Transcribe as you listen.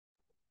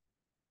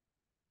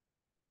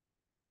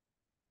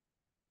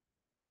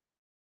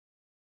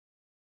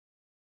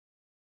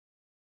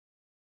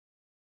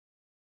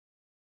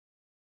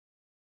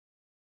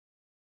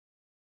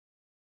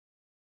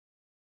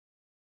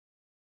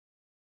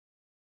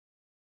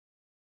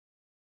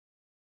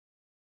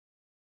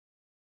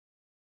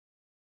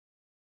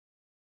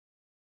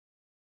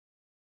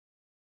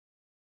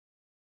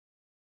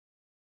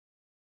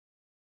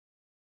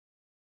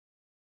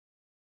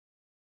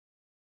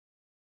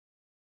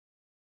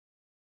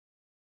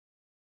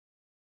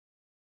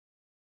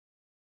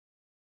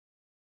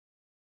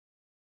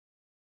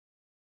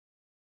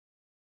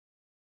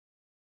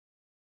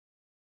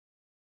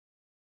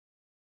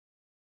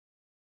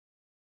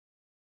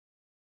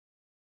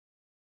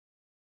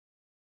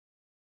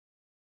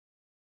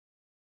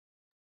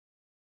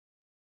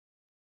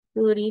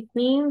Good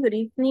evening, good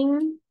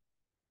evening.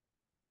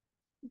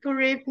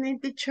 Good evening,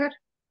 teacher.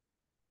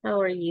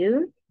 How are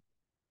you?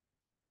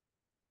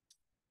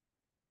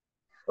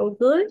 All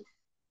good?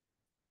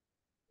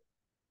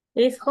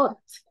 It's hot.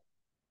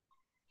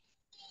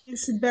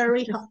 It's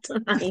very hot.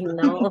 I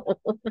know.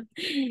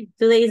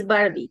 Today is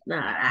Barbie.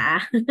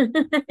 Nah.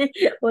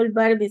 All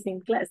Barbies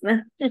in class.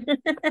 Nah.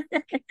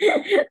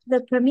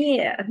 The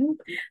premiere.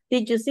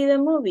 Did you see the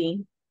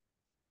movie?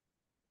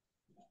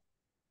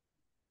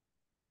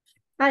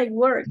 I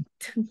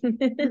worked.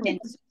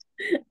 Yes.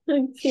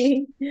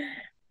 Okay.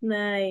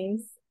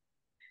 Nice.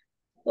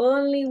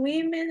 Only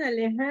women,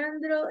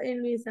 Alejandro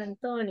and Luis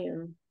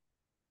Antonio.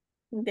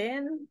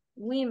 Then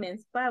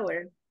women's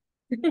power.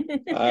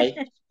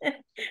 Hi.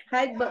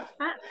 Hi, but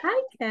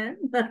I can.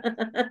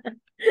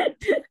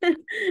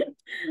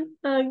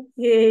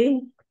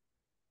 Okay.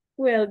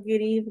 Well,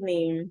 good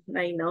evening.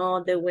 I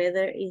know the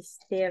weather is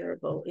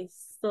terrible.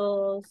 It's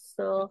so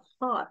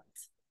hot.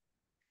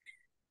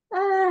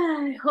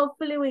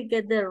 Hopefully we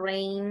get the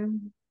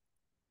rain.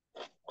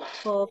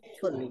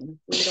 Hopefully.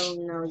 We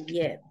don't know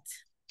yet.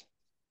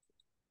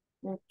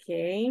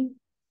 Okay.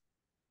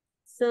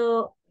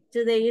 So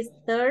today is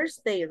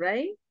Thursday,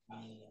 right?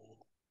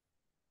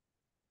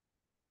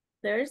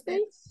 Thursday?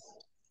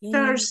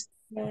 Thursday.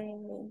 Yay.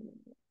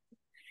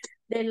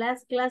 The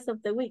last class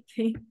of the week.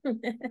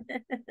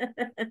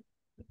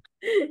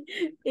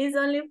 It's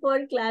only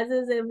 4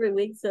 classes every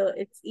week, so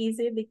it's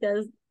easy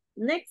because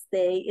next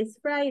day is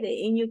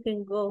Friday and you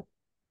can go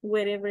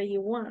wherever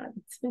you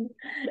want.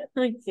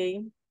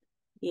 Okay.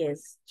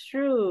 Yes,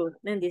 true.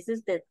 And this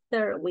is the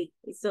 3rd week.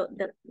 So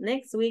the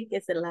next week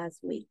is the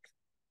last week.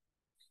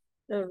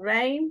 All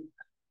right.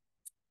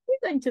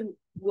 We're going to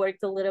work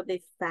a little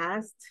bit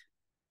fast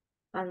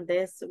on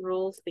these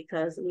rules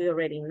because we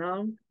already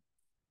know.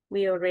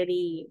 We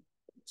already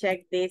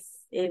check this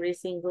every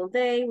single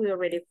day. We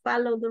already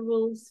follow the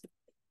rules.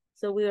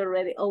 So we're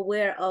already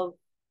aware of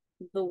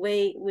the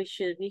way we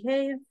should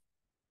behave.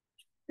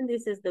 And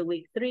this is the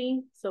week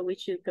 3. So we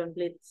should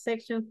complete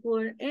section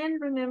 4. And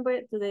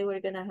remember, today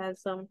we're going to have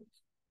some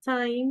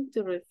time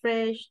to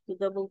refresh, to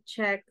double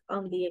check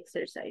on the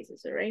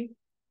exercises, all right?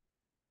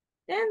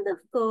 And of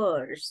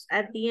course,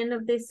 at the end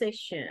of this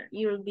session,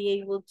 you'll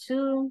be able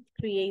to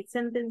create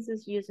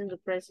sentences using the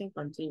present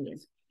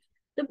continuous.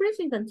 The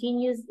present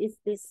continuous is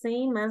the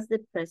same as the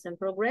present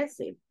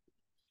progressive.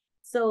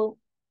 So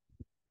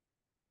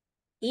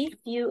if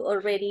you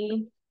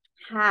already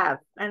have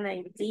an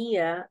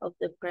idea of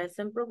the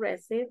present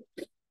progressive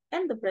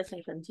and the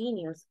present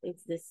continuous,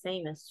 it's the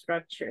same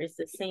structure, it's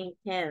the same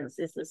tense,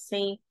 it's the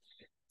same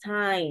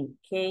time,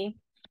 okay?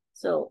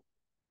 So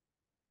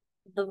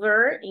the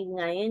verb in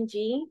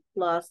ing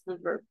plus the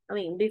verb,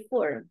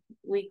 before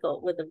we go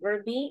with the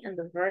verb be and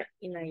the verb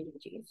in ing.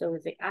 So we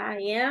say, I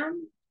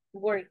am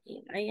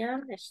working, I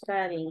am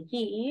studying,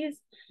 he is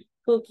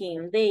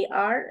cooking, they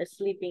are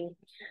sleeping.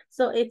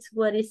 So it's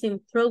what is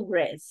in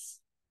progress,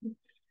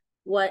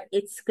 what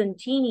it's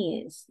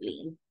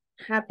continuously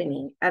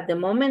happening at the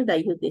moment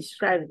that you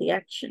describe the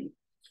action.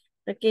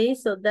 Okay,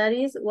 so that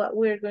is what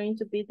we're going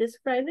to be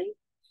describing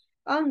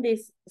on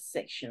this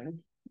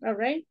section. All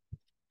right.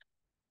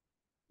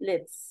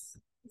 Let's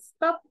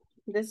stop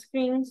the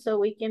screen so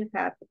we can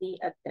have the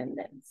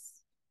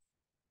attendance.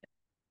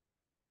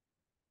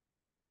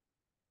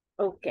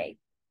 Okay.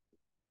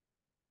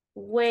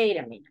 Wait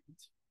a minute.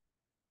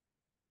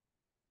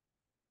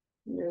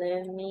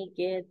 Let me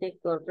get the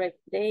correct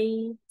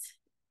date.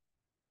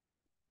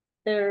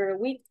 3rd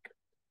week.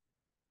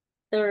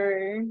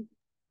 3rd.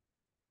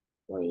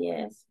 Oh,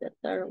 yes, the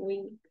 3rd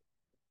week.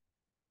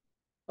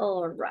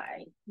 All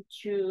right.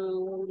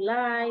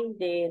 July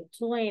the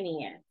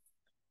 20th.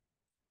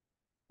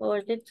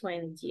 Or the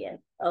 20th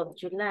of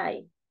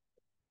July.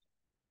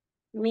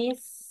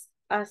 Miss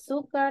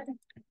Azúcar.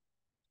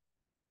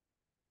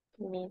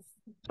 Miss.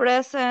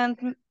 Present.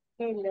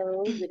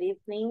 Hello, good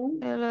evening.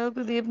 Hello,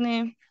 good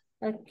evening.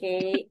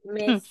 Okay,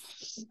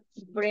 Miss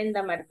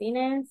Brenda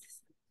Martinez.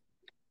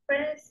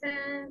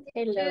 Present.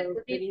 Hello,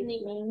 Good good evening.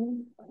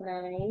 evening.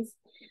 Nice.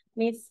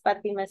 Miss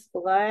Fatima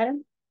Escobar.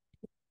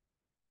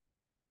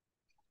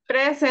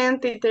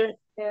 Present, teacher.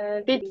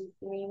 Good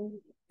evening.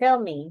 Tell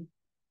me.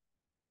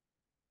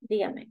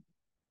 Dígame.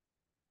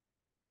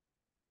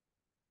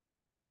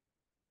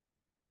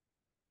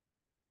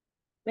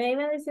 ¿Me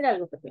iba a decir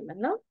algo, Fatima,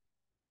 no?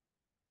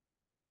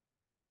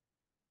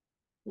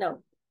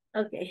 No.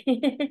 Okay.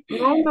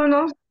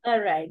 No. All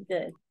right,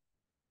 good.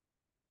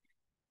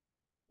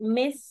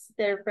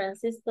 Mr.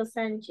 Francisco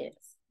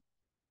Sanchez.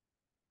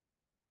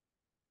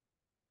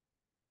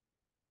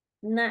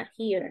 Not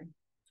here.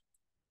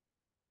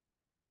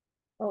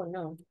 Oh,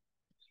 no.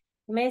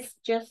 Miss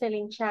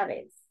Jocelyn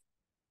Chavez.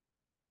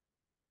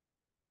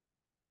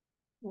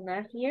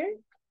 Not here.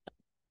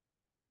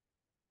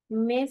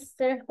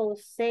 Mr.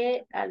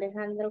 Jose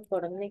Alejandro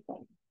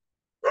Cornejo.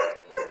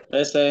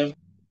 Present.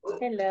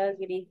 Hello,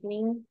 good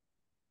evening.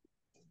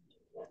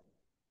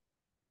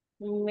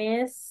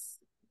 Miss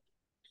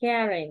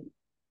Karen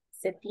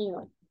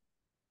Cepino.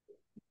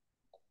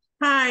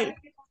 Hi.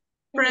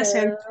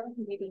 Present. Hello,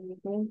 good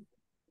evening.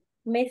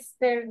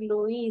 Mr.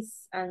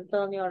 Luis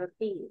Antonio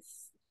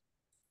Ortiz.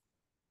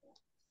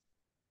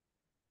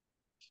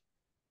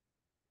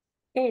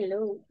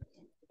 Hello.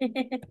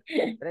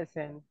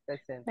 Present.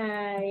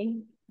 Hi.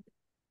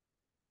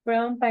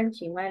 From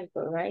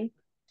Panchimalco, right?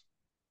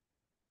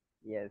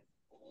 Yes.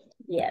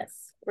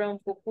 Yes. From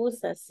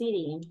Pupusa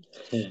City.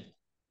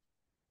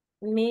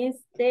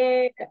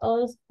 Mr.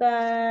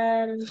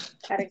 Oscar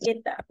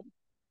Argueta.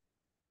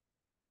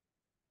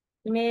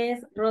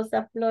 Miss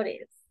Rosa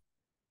Flores.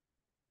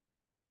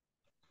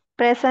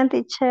 Present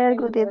teacher,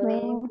 good Hello,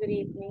 evening. good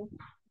evening.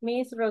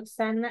 Miss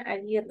Roxana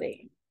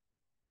Aguirre.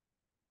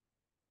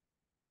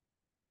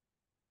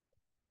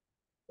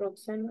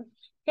 Roxana.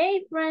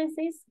 Hey,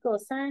 Francisco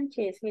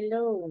Sánchez,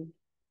 hello.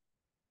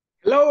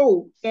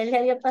 Hello. Ya le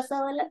había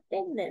pasado la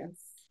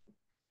attendance.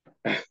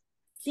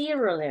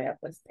 0 le había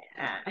puesto.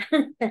 Ah.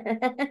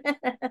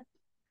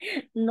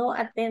 No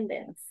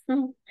attendance.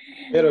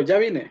 Pero ya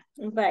vine.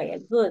 Vaya,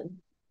 good.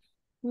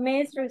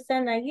 Miss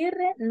Roxana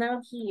Aguirre, now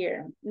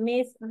here.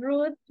 Miss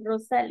Ruth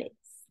Rosales.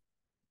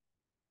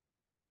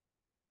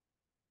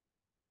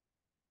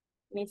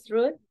 Miss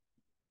Ruth.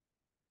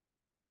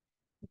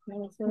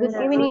 Good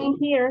evening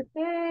here.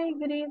 Hey,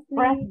 good evening.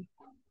 Present.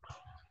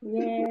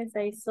 Yes,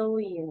 I saw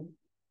you.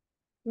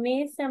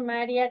 Miss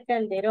Amaria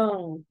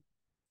Calderón.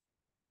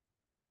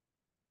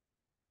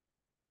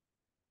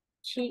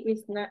 She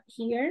is not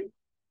here.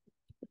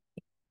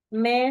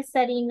 Miss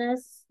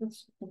Sarinas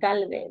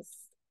Galvez.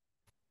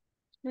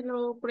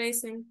 Hello,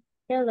 present.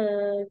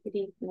 Hello, good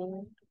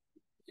evening.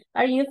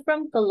 Are you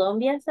from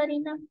Colombia,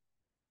 Sarina?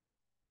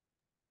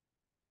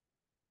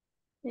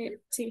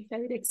 Sí, la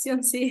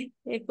dirección sí,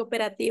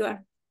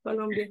 cooperativa,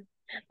 Colombia.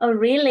 Oh,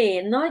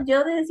 really? No,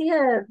 yo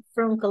decía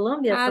from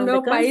Colombia, Ah, from the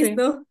no, país country.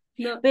 no.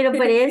 No. Pero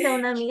parece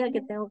una amiga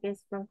que tengo que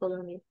es from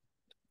Colombia.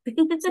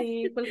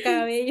 Sí, por el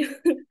cabello,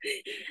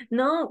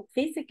 No,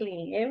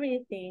 physically,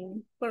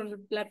 everything. por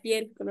la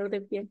piel, color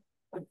de piel.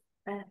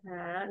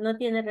 Ajá, no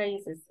tiene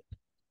raíces.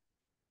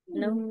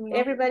 No, No,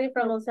 everybody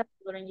from no, El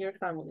Salvador in your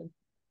family.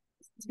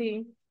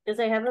 sí. Because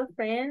I have a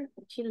friend,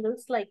 she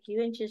looks like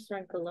you and she's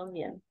from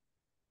Colombia.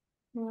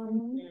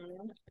 Mm,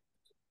 Mhm.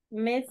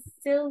 Miss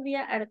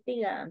Sylvia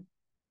Artiga.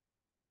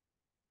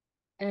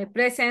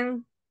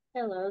 Present.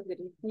 Hello, good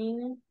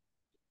evening.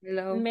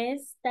 Hello.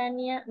 Miss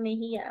Tania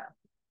Mejia.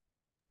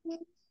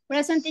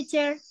 Present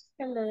teacher.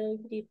 Hello,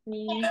 good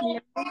evening.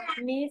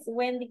 Miss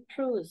Wendy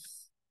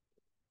Cruz.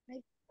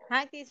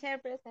 Hi, teacher,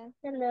 present.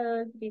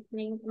 Hello, good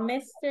evening.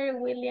 Mr.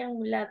 William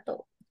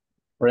Mulato.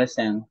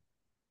 Present.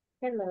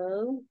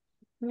 Hello.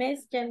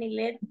 Miss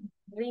Jamilet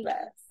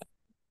Rivas.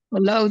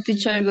 Hello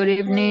teacher, good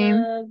evening.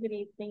 Hello, good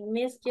evening.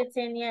 Miss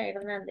Yesenia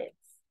Hernandez.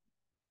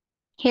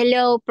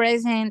 Hello,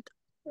 present.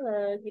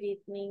 Hello, good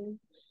evening.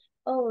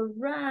 All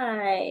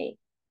right.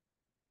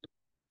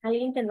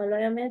 ¿Alguien que no lo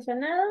había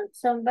mencionado?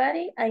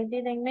 Somebody I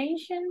didn't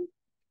mention?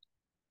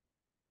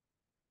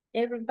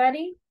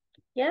 Everybody?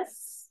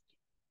 Yes?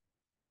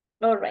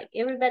 All right.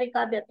 Everybody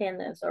got the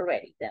attendance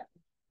already then.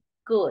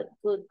 Good,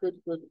 good,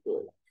 good, good,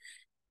 good.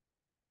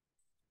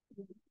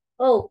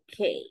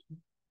 Okay.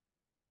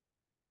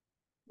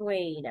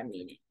 Wait a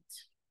minute.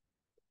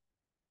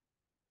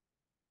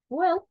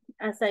 Well,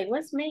 as I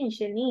was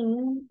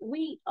mentioning,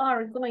 we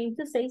are going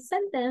to say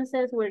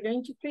sentences. We're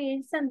going to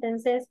create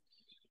sentences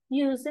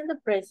using the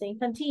present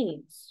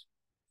continuous.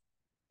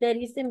 That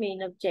is the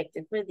main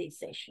objective for this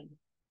session.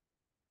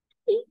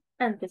 Y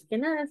antes que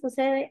nada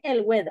sucede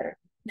el weather.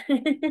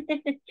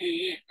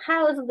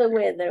 How's the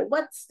weather?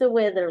 What's the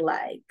weather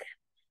like?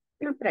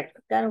 Quiero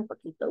practicar un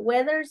poquito.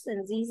 Weather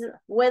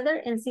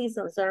and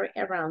seasons are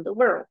around the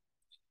world.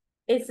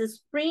 It's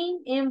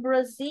spring in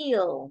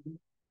Brazil.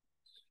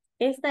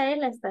 Esta es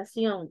la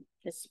estación,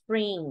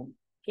 spring,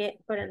 que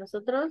para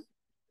nosotros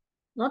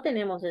no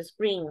tenemos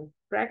spring.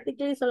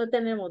 Practically solo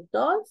tenemos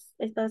dos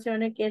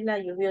estaciones, que es la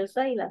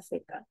lluviosa y la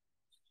seca.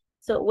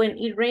 So, when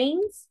it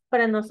rains,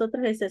 para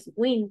nosotros ese es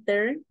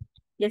winter,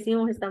 y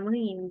decimos estamos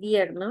en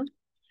invierno,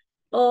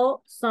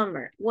 o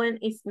summer, when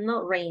it's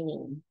not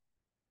raining.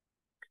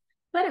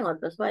 Pero en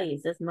otros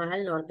países, más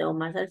al norte o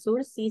más al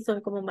sur, sí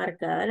son como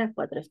marcadas las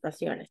 4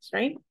 estaciones,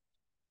 right?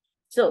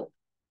 So,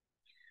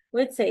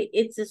 let's say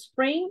it's a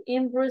spring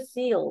in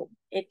Brazil.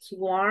 It's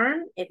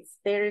warm, it's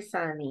very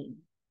sunny.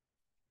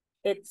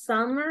 It's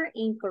summer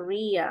in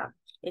Korea.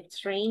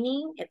 It's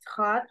raining, it's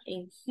hot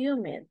and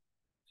humid.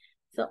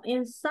 So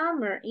in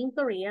summer in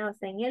Korea, o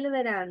sea, en el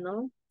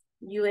verano,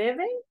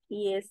 llueve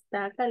y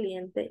está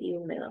caliente y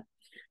húmedo.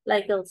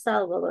 Like El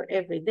Salvador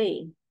every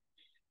day.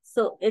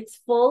 So it's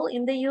fall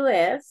in the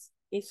US,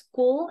 it's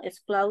cool, it's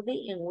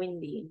cloudy and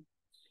windy.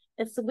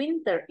 It's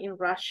winter in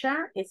Russia,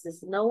 it's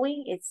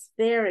snowing, it's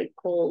very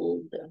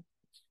cold.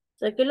 O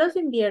sea que los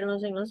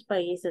inviernos en los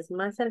países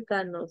más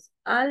cercanos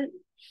al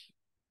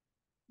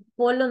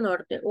polo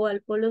norte o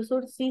al polo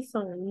sur sí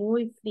son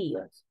muy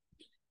fríos.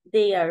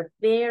 They are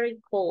very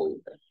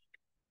cold.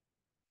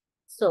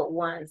 So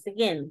once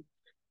again,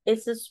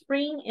 it's a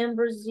spring in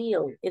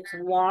Brazil. It's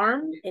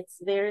warm, it's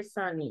very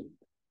sunny.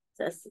 O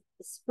sea, es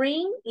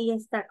spring y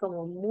está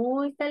como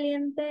muy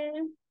caliente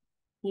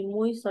y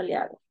muy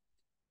soleado.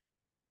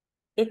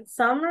 It's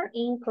summer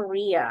in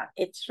Korea.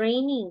 It's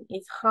raining,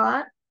 it's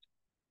hot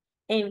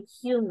and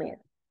humid.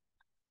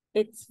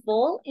 It's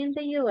fall in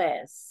the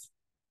US.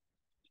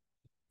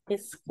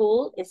 It's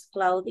cool, it's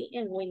cloudy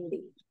and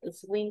windy.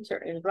 It's winter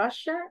in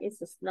Russia, it's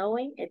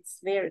snowing, it's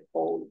very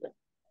cold.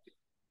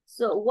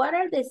 So what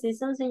are the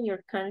seasons in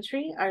your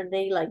country? Are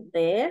they like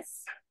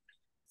this?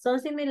 ¿Son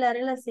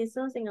similares las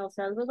seasons in El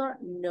Salvador?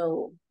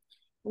 No.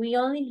 We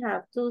only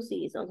have two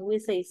seasons. We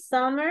say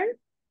summer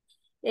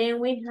and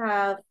we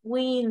have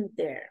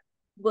winter.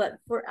 But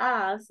for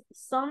us,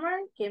 summer,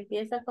 que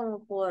empieza como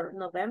por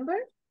November,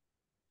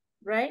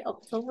 right?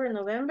 October,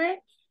 November,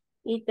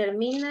 y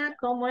termina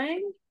como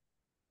en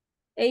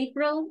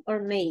April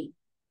or May,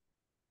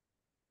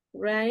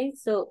 right?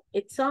 So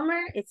it's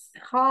summer, it's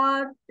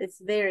hot, it's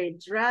very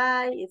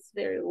dry, it's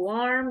very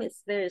warm,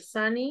 it's very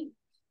sunny.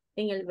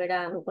 En el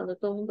verano, cuando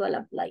todo el mundo a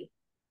la playa.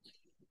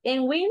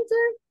 En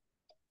winter,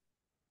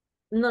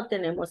 no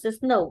tenemos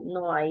snow,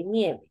 no hay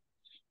nieve.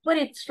 But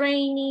it's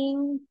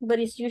raining, but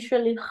it's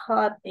usually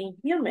hot and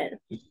humid.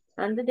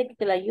 Antes de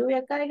que la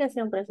lluvia caiga,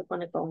 siempre se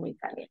pone como muy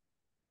caliente.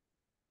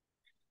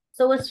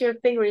 So what's your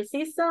favorite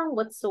season?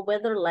 What's the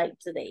weather like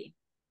today?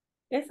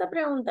 Esa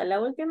pregunta, la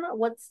última,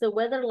 what's the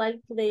weather like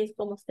today? Es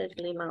como está el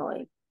clima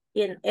hoy.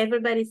 And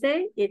everybody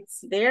say,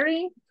 it's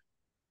very,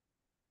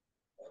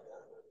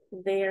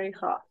 very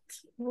hot.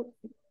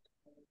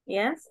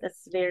 Yes,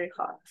 it's very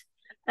hot.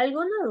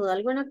 ¿Alguna duda,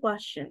 alguna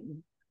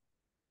question?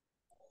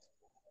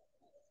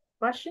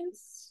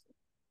 Questions?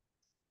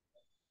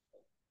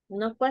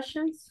 No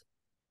questions?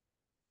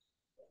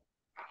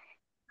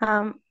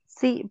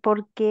 Sí,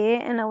 porque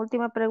en la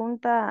última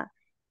pregunta,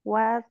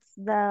 what's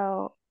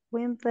the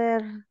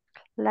winter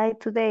like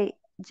today?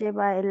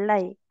 Lleva el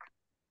like.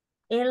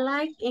 El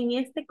like en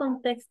este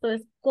contexto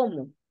es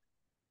cómo.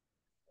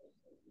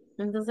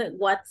 Entonces,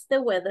 what's the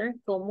weather?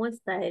 ¿Cómo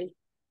está el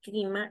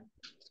clima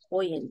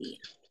hoy en día?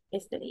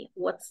 Este día.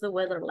 What's the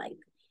weather like?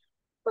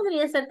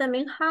 Podría ser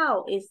también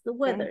how is the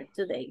weather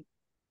today?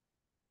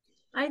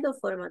 Hay dos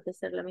formas de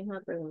hacer la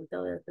misma pregunta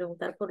o de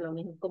preguntar por lo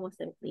mismo, ¿cómo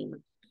está el clima?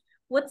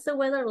 What's the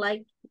weather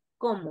like?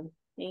 ¿Cómo?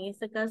 En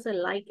este caso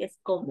el like es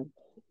 ¿cómo?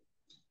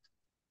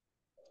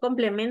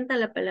 Complementa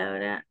la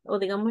palabra o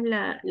digamos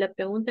la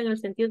pregunta en el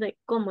sentido de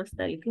 ¿cómo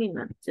está el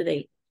clima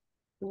today?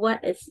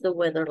 What is the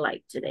weather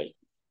like today?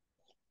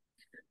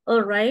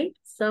 All right,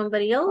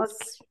 somebody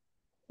else?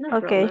 No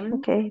Okay, problem.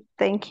 okay,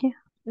 thank you.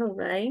 All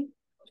right.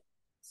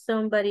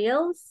 Somebody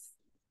else?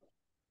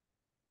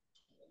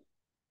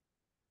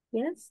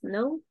 Yes,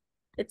 no,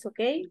 it's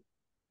okay.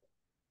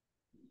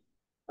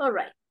 All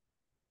right.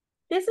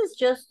 This is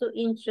just to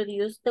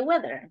introduce the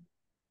weather.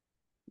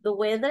 The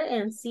weather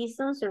and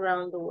seasons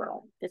around the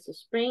world. It's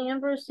spring in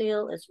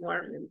Brazil, it's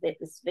warm and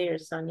it's very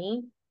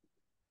sunny.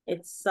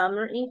 It's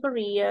summer in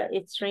Korea,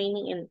 it's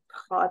raining and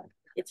hot,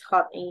 it's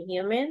hot and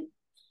humid.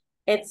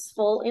 It's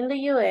fall in the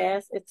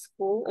US, it's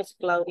cool, it's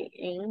cloudy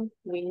and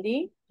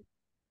windy.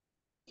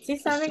 ¿Sí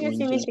saben el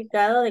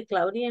significado de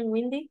cloudy and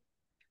windy?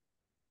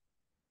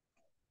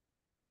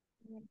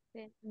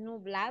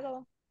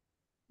 Nublado.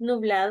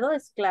 Nublado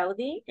es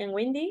cloudy and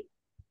windy.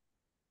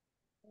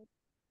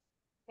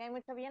 Que hay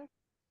mucho viento.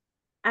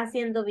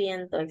 Haciendo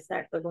viento,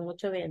 exacto, con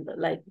mucho viento.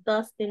 Like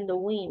dust in the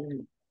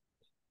wind.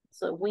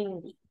 So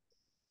windy.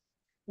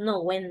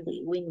 No,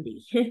 windy,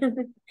 windy.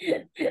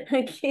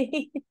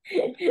 Okay.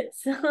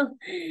 So,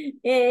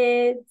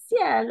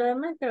 yeah, lo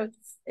demás creo que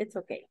it's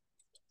okay.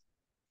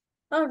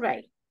 All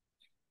right.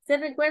 ¿Se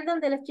recuerdan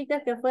de las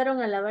chicas que fueron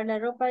a lavar la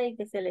ropa y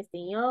que se les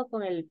tiñó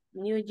con el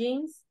new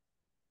jeans?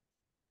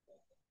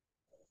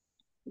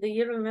 Do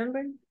you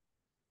remember?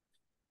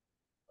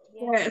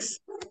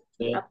 Yes.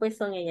 Ah, pues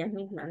son ellas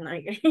mismas, ¿no?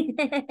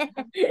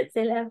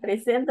 Se las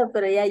presento,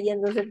 pero ya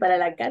yéndose para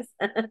la casa.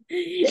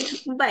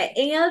 Vaya,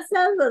 en El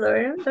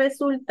Salvador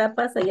resulta,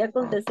 pasa y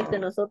acontece que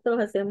nosotros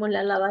hacemos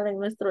la lavada en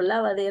nuestro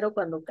lavadero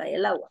cuando cae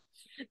el agua.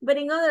 But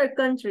in other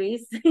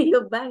countries,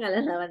 ellos van a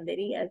la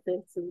lavandería a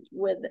hacer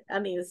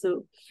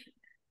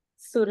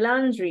su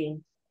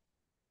laundry.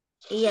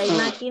 Y hay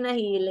máquinas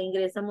y le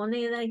ingresan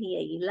monedas y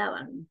ahí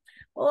lavan.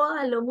 O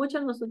a lo mucho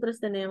nosotros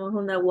tenemos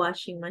una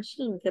washing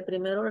machine, que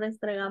primero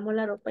restregamos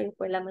la ropa y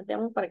después la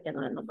metemos para que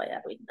no nos vaya a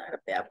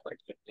arruinar, ¿verdad?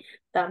 Porque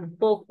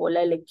tampoco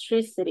la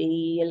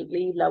electricity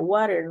y la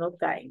water no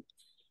caen.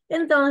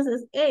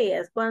 Entonces,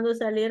 ellas cuando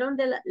salieron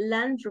de la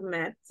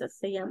laundromat,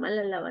 se llama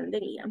la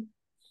lavandería,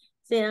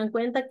 se dan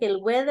cuenta que el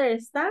weather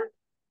está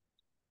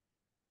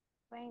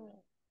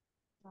Raining.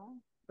 No,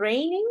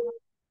 raining,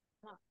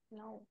 no,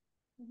 no.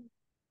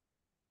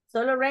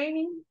 solo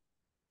raining,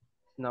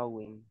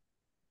 Snowing.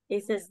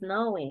 it's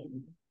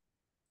snowing.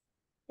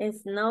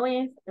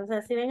 Snowing, o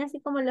sea, si ven así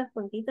como las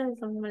puntitas,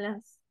 son como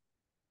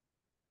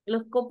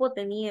los copos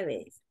de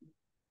nieve.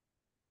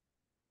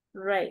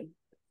 Right.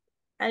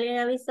 ¿Alguien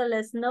ha visto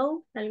la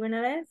snow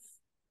alguna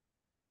vez?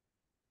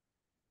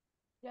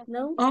 Yo sí.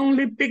 No.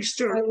 Only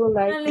picture. I would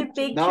like Only to.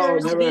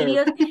 pictures, never.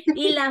 videos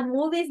y las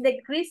movies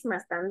de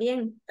Christmas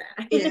también.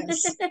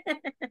 Yes.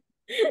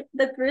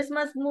 The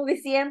Christmas movie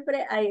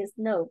siempre hay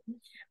snow.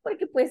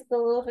 Porque pues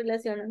todos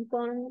relacionan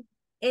con,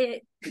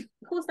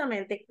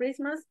 justamente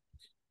Christmas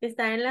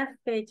está en las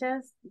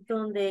fechas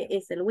donde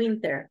es el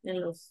winter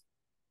en los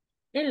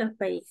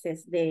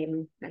países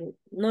del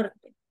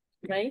norte,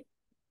 right?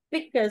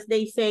 Because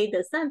they say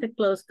the Santa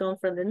Claus comes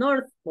from the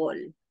North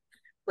Pole.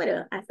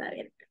 Bueno, a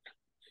saber.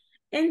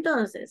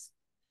 Entonces,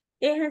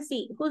 es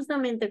así,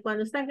 justamente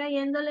cuando está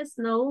cayendo el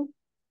snow,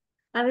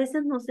 a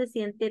veces no se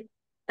siente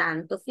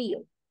tanto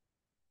frío,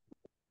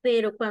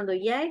 pero cuando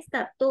ya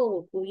está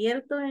todo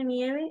cubierto de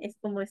nieve, es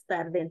como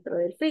estar dentro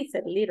del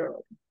freezer,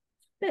 literal.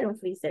 Pero un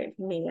freezer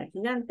mega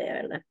gigante,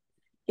 ¿verdad?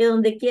 Que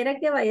donde quiera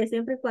que vaya,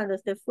 siempre cuando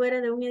esté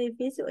fuera de un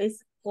edificio,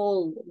 es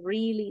cold,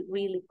 really,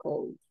 really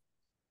cold.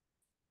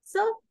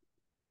 So,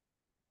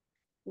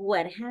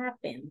 what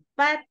happened?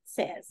 Pat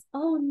says,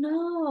 oh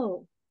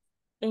no.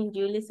 And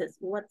Julie says,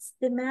 what's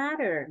the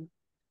matter?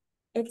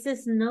 It's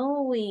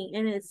snowing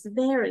and it's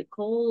very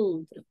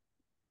cold.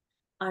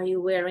 Are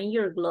you wearing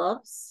your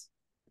gloves?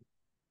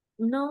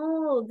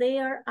 No, they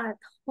are at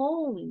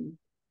home.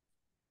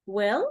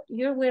 Well,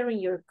 you're wearing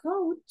your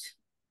coat,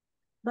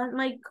 but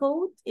my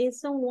coat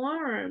isn't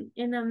warm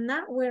and I'm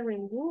not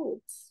wearing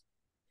boots.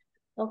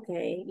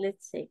 Okay,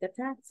 let's take a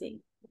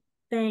taxi.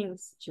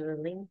 Thanks,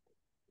 Julie.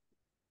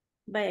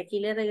 Vaya, aquí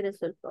le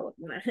regresó el favor.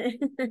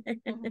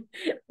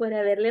 Por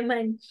haberle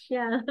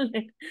manchado.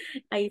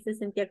 Ahí se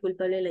sentía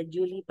culpable la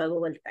Julie y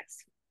pagó el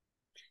taxi.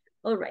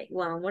 All right,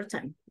 one more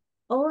time.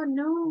 Oh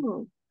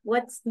no,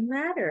 what's the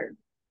matter?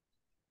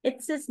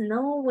 It's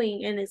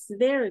snowing and it's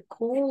very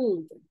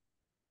cold.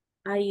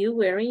 Are you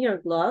wearing your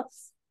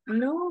gloves?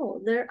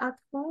 No, they're at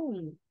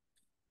home.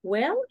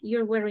 Well,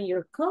 you're wearing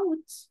your coat.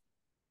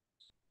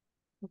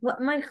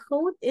 But my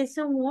coat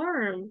isn't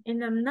warm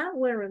and I'm not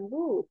wearing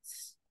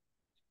boots.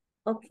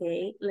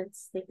 Okay,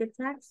 let's take a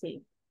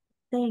taxi.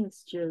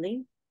 Thanks,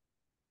 Julie.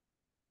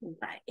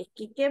 Bye.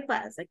 ¿Qué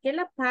pasa? Que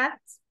la Pat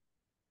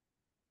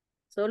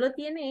solo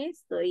tiene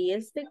esto y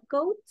este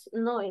coat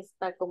no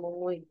está como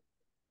muy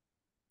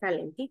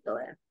calentito,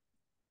 ¿verdad?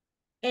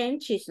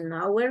 And she's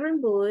not wearing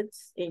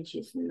boots, and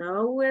she's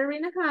not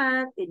wearing a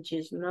hat, and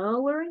she's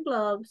not wearing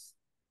gloves.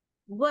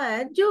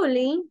 But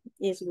Julie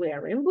is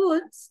wearing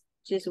boots,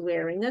 she's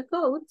wearing a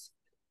coat,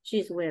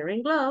 she's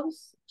wearing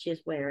gloves,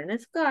 she's wearing a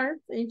scarf,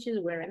 and she's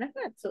wearing a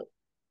hat. So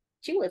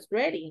she was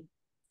ready.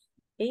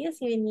 Ella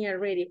sí venía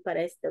ready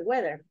para este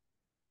weather.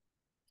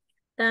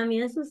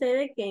 También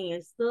sucede que en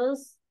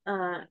estos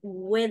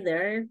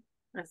weather,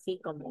 así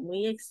como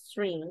muy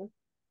extreme,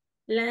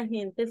 la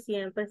gente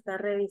siempre está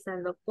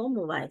revisando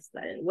cómo va a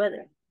estar el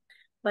weather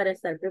para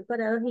estar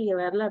preparados y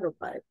llevar la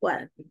ropa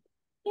adecuada.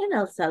 En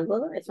El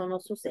Salvador eso no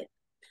sucede.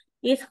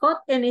 It's hot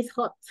and it's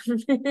hot.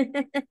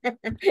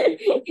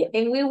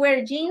 And we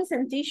wear jeans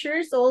and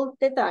t-shirts all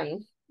the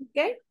time,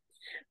 okay?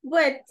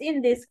 But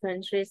in these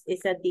countries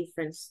it's a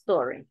different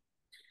story.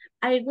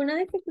 ¿Alguna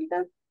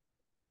dificultad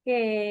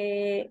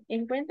que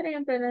encuentren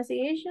en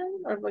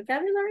pronunciation or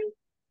vocabulary?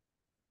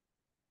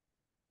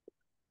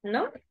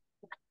 ¿No?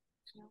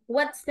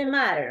 What's the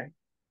matter?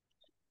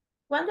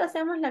 ¿Cuándo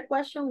hacemos la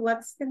question,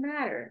 what's the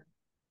matter?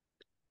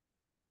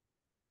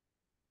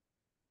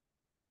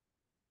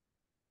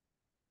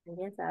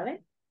 ¿Alguien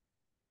sabe?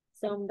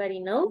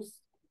 Somebody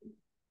knows?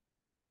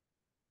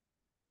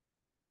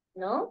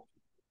 ¿No?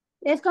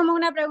 Es como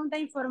una pregunta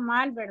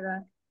informal,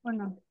 ¿verdad? ¿O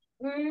no?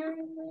 Más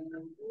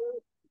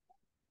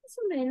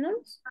o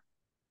menos.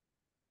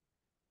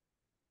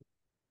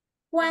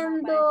 Como para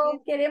Cuando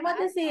decir, queremos "Ah,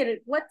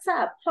 decir, what's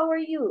up, how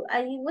are you,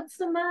 ahí, what's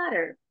the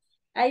matter?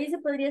 Ahí se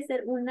podría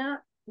ser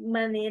una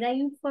manera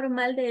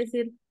informal de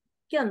decir,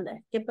 ¿qué onda?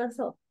 ¿Qué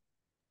pasó?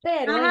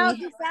 Pero ajá, o en...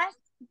 quizás,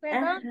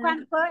 perdón,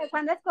 Ajá.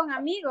 cuando es con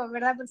amigos,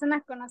 ¿verdad?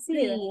 Personas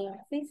conocidas.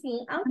 Sí,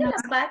 sí. Aunque la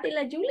Pat y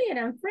la Julie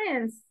eran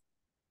friends.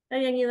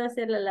 Habían ido a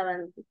hacer la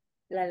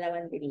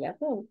lavandería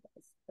juntas.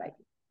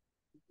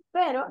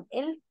 Pero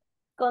el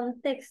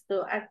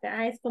contexto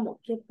acá es como,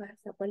 ¿qué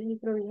pasa? ¿Cuál es el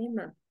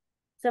problema?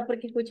 O sea,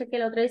 porque escucha que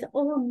la otra dice,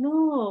 oh,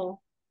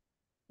 no.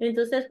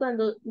 Entonces,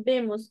 cuando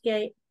vemos que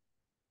hay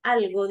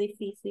algo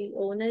difícil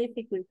o una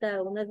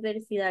dificultad o una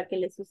adversidad que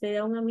le sucede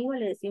a un amigo,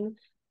 le decimos,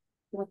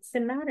 what's the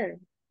matter?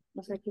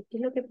 O sea, ¿qué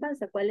es lo que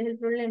pasa? ¿Cuál es el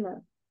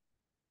problema?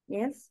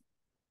 Yes.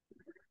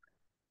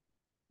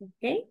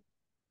 Okay.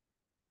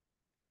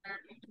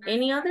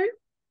 Any other?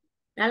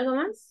 ¿Algo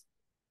más?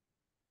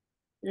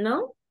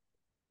 No?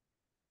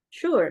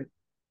 Sure.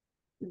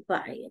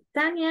 Bye.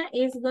 Tanya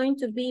is going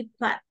to be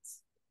Pat.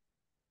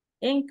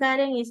 And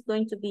Karen is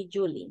going to be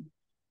Julie.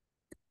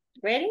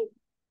 Ready?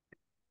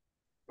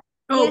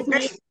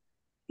 Yes,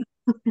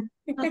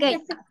 Okay. okay.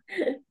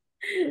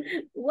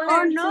 One,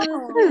 Oh, no.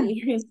 two,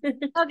 three.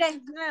 Okay,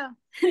 no.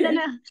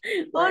 No.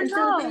 Oh, One, two,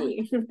 no.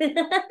 three.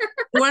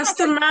 What's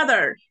the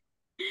matter?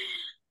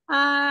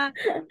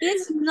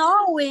 It's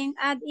snowing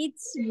and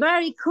it's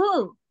very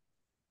cool.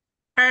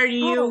 Are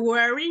you Oh.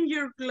 wearing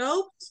your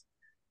clothes?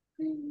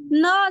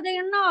 No,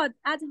 they're not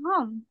at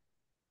home.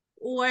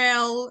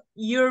 Well,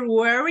 you're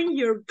wearing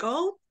your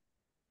coat?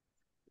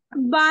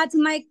 But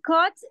my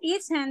coat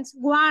isn't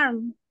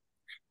warm.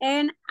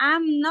 And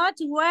I'm not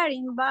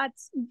wearing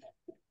boots.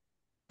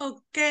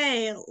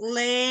 Okay,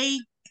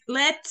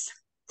 let's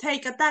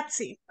take a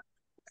taxi.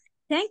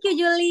 Thank you,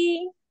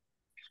 Julie.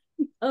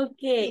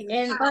 Okay,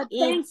 and Oh,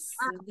 thanks.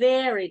 it's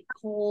very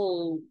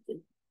cold.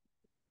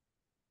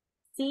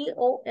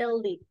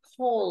 C-O-L-D,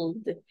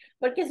 cold.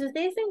 Porque si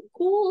ustedes dicen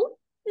cool,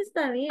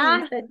 está bien,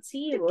 Ah. está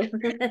chivo.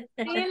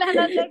 Sí, la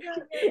noté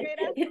como que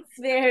era It's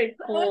very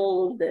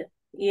cold.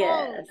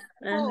 Yes.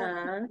 cold.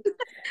 Uh-huh.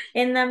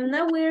 And I'm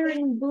not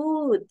wearing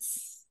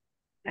boots.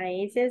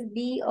 Ahí says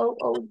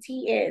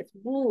B-O-O-T-S,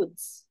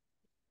 boots.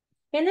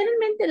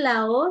 Generalmente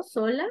la O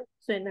sola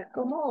suena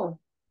como O,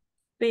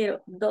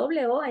 pero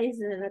doble O ahí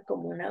suena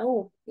como una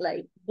U.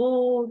 Like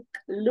book,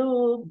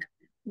 look,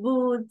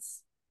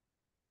 boots.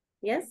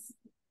 Yes?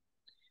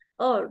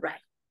 All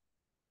right.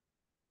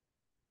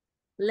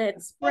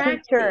 Let's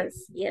Teacher,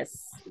 practice.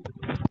 Yes.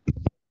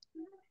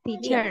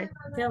 teacher, Dígame,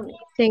 tell me.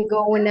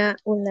 tengo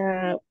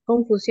una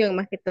confusión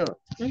más que todo.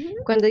 Ujú.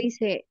 Cuando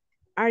dice,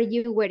 are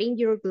you wearing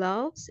your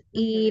gloves?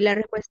 Y la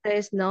respuesta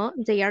es no,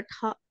 they are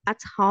at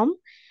home.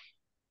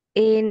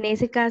 En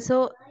ese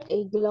caso,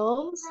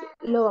 gloves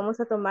lo vamos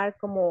a tomar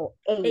como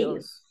ellos.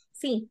 Ellos,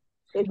 sí.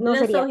 No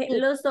sería sí.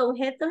 Los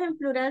objetos en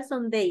plural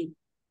son they. No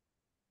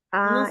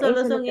Ah, solo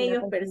eso es lo son que me ha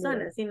ellos confundido.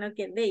 personas, sino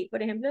que they.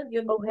 Por ejemplo,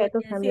 yo voy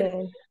Objetos a decir,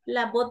 también.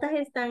 las botas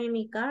están en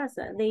mi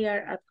casa. They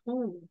are at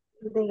home.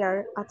 They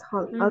are at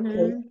home. Ok.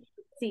 Ujú.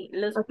 Sí,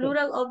 los Ok.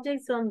 plural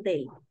objects son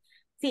they.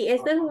 Sí,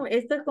 esto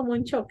es como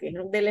un choque,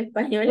 ¿no? Del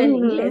español al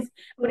Ujú. inglés, En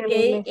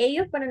porque inglés.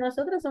 ellos para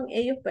nosotros son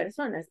ellos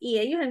personas y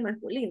ellos en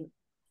masculino.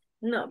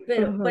 No,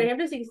 pero por Ujú.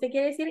 ejemplo, si usted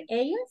quiere decir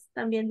ellas,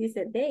 también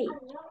dice they.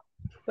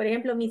 Por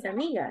ejemplo, mis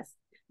amigas,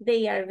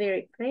 they are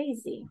very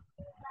crazy.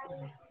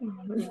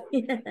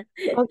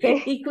 Ok.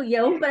 Y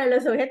aún para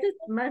los objetos,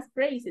 más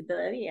crazy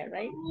todavía,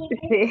 right?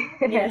 Sí.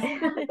 Yes.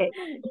 Okay.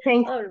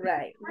 Thanks. All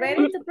right.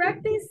 Ready to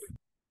practice?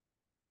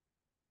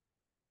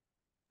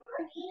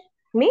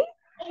 Me?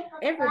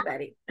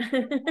 Everybody.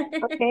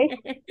 Okay.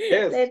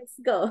 Yes. Let's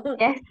go.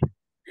 Yes.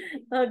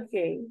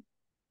 Okay.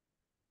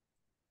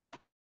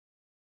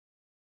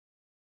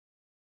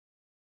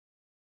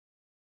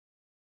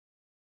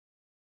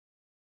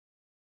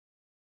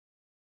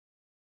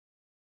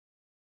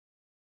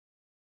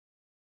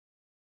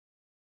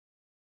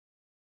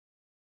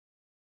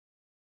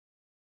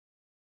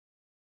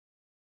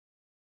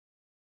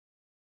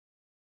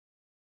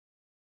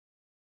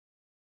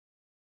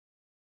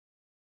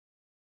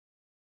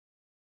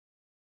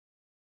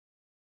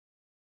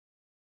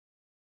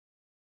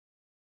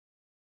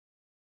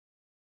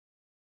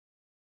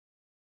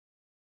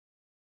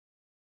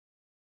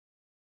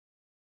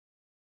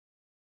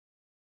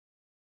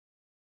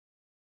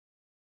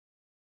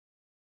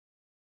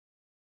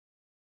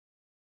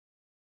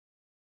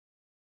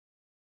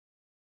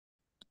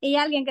 Y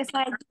alguien que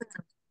está ahí.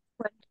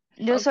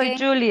 Yo soy Ok.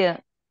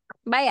 Julia.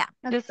 Vaya.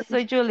 Yo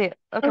soy Julia.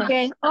 Okay.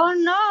 Okay. Oh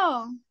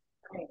no,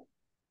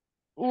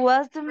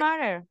 What's the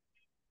matter?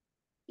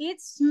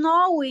 it's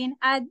snowing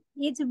and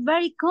it's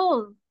very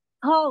cold.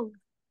 Cold.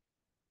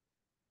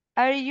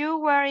 Are you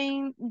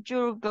wearing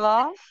your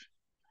gloves?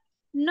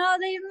 No,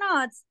 they're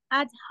not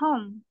at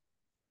home.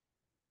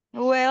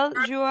 Well,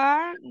 you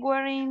are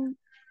wearing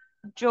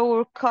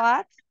your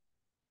coat.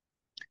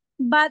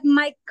 But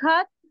my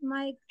coat,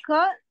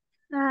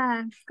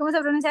 ¿cómo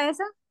se pronuncia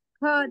eso?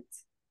 Coat.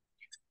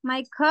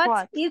 My coat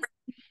What? is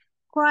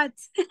coat.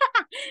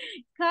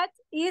 Coat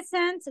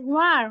isn't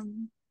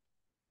warm.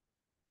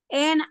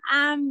 And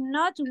I'm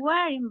not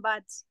wearing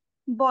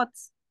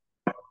boots.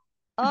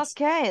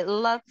 Okay,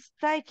 let's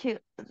take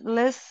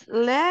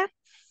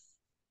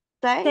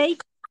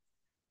Take.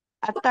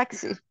 a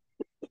taxi.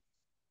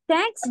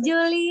 Thanks,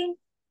 Julie.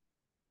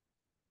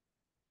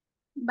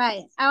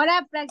 Vaya,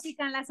 ahora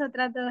practican las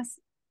otras dos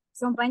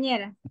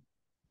compañeras.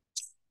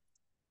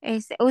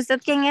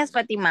 ¿Usted quién es,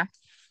 Fátima?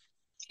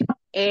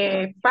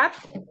 Pat.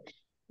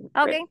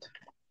 Okay.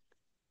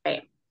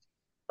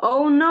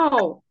 Oh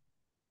no,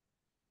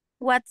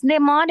 What's the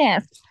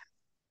matter?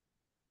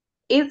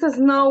 it's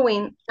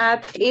snowing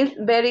and it's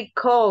very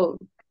cold.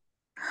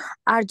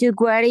 Are you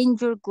wearing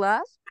your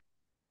gloves?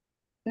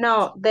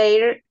 No,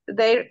 they're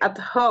at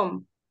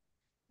home,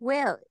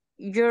 Well,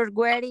 you're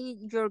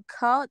wearing your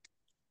coat.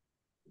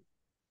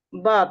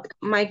 but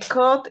my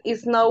coat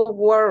is not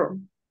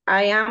warm.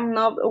 I am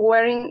not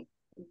wearing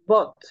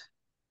both.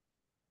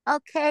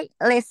 Okay,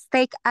 let's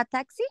take a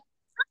taxi.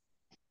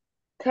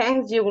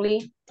 Thanks,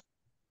 Julie.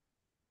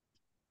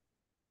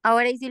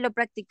 Ahora y si lo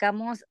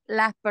practicamos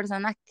las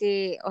personas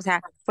que, o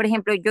sea, por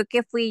ejemplo, yo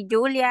que fui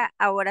Julia,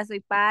 ahora soy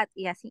Pat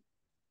y así.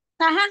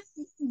 Ajá,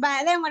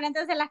 va, démosle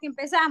entonces las que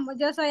empezamos.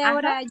 Yo soy Ajá.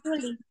 ahora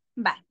Julie.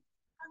 Va.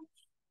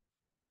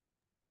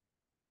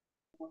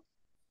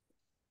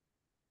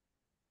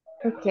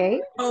 Ok.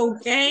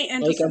 Okay,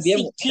 entonces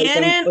cambiamos, si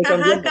quieren, hoy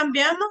cambiamos.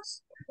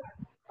 cambiamos.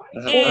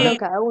 Ajá. Uno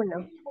cada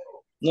uno.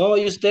 No,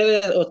 y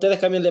ustedes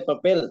cambian de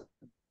papel.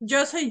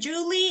 Yo soy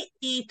Julie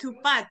y tu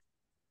Pat.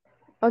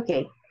 Ok.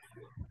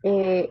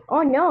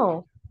 Oh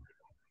no,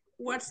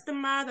 What's the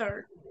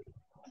matter?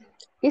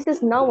 It's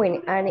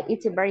snowing and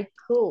it's very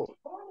cool.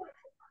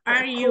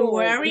 Are you Cool.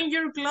 wearing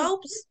your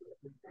gloves?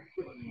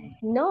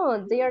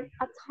 No, they are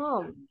at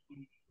home.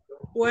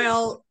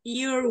 Well,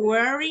 you're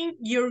wearing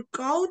your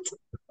coat?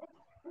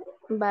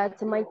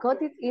 But my coat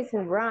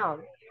isn't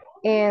brown.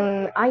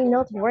 And I'm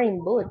not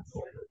wearing boots.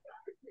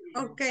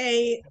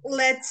 Okay,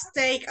 let's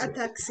take a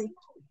taxi.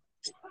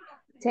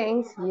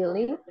 Thanks,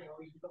 Julie.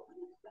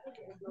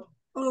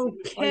 Hoy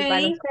van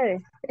Okay,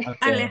 ustedes. Okay.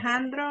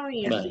 Alejandro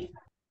y yo. Bye.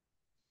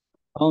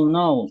 Oh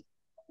no.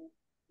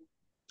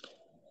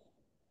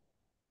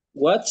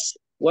 What's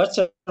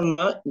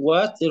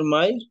your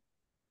mind?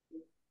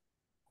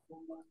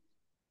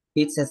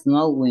 It's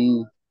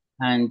snowing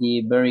and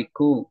very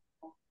cool.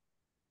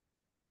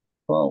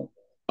 Oh,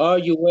 Are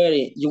you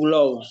wearing your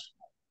gloves?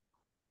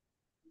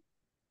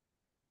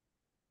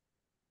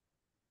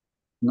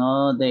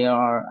 no, they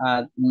are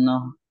at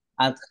home.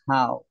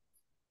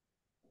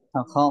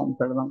 At home,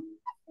 perdón.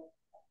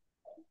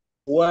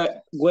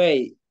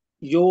 Wait,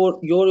 you're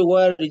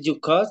wearing your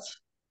coat?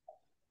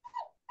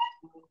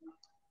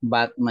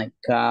 But my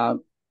cat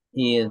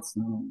is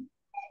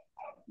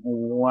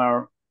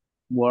warm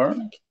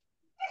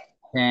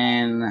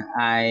and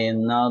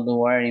I'm not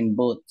wearing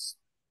boots.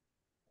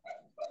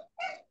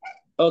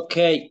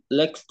 Okay,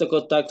 let's take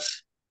a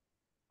taxi.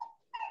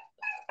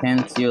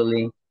 Thanks,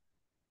 Julie.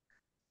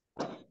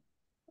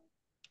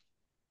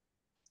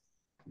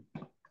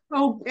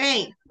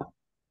 Okay.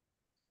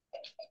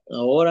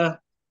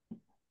 Ahora,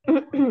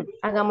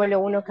 Hagámoslo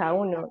uno cada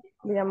uno.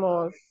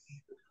 Digamos,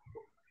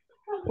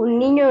 un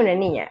niño y una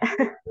niña.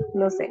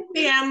 No sé.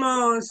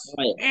 Digamos,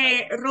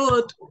 vaya.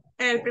 Ruth,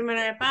 el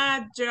primero de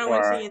Pat, yo hago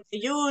el Or- siguiente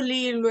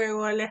Julie,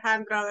 luego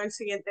Alejandro hago el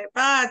siguiente de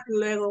Pat,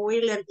 luego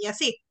William y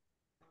así.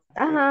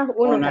 Ajá,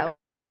 uno Una- cada uno.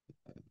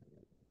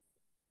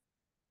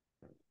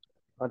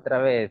 Otra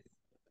vez.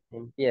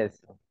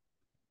 Empiezo.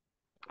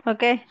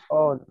 Okay.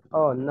 Oh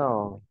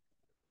no.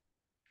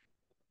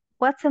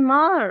 What's the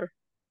matter?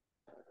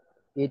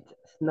 It's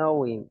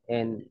snowing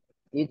and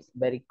it's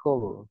very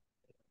cold.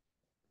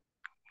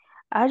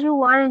 Are you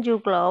wearing your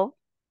glove?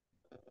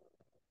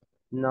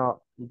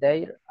 No,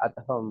 they're at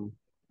home.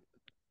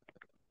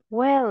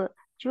 Well,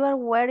 you are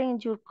wearing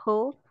your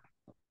coat.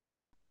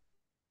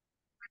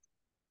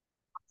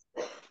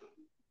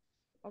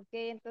 Ok,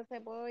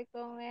 entonces voy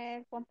con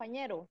el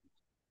compañero.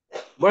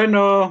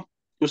 Bueno,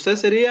 ¿usted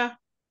sería?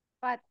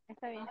 Pat,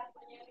 está bien.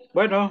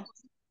 Bueno,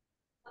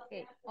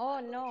 Ok.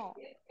 Oh no,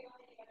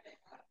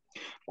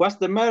 what's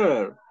the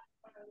matter?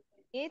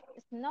 it's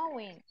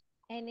snowing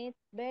and it's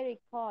very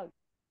cold.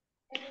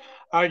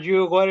 Are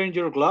you wearing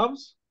your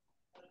gloves?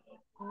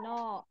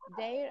 No,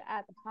 they're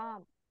at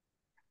home.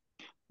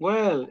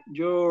 Well,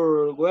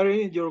 you're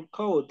wearing your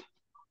coat.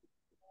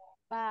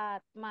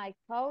 But my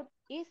coat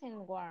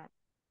isn't warm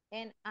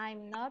and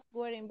I'm not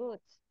wearing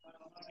boots.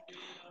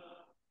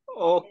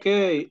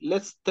 Okay,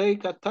 let's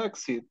take a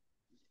taxi.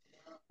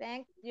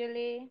 Thanks,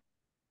 Julie.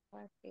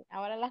 Ok,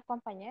 ahora las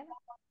compañeras.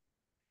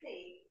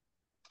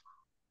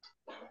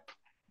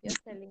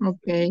 Jocelyn.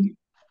 Ok.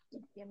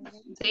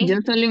 Bienvenida.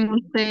 Yo salimos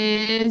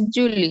usted,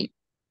 Julie.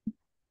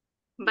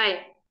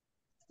 Bye.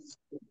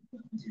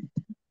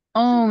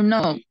 Oh,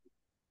 no.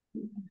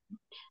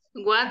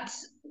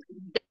 What's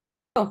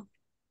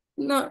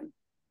No.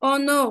 Oh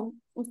no.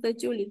 Usted,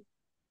 Julie.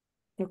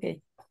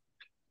 Okay.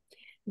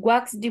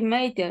 What's the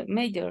matter?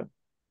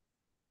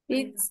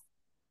 It's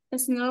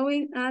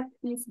snowing and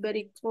it's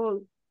very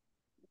cold.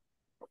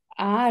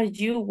 Are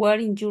you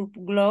wearing your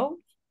gloves?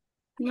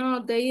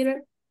 No,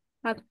 they're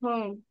at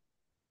home.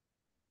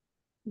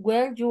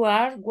 Well, you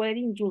are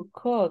wearing your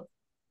coat.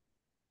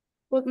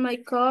 But my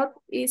coat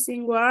is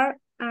in warm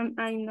and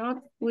I'm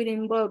not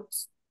wearing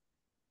boots.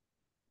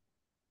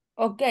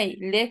 Okay,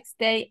 let's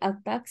take a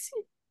taxi.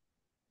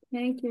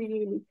 Thank you,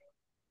 Julie.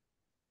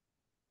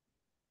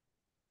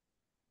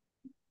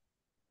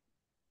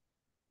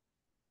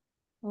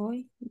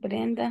 Hoy,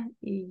 Brenda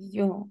y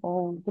yo,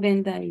 o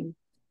Brenda y...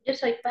 Yo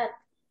soy Pat.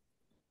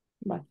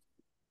 Vale.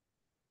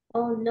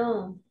 Oh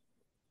no,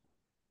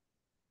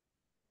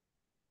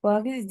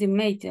 What is the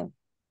matter?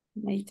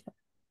 Matter.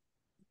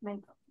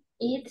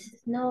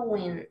 it's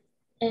snowing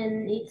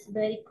and it's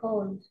very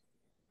cold.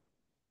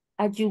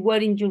 Are you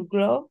wearing your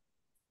glove?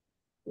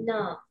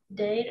 No,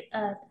 they're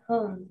at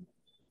home.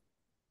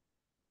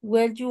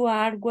 Well, you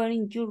are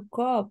wearing your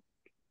coat.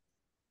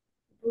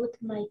 But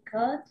my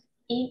coat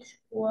is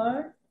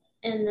warm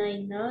and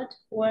I'm not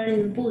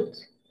wearing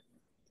boots.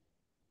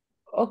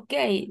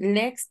 Okay,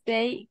 let's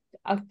take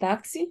a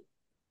taxi.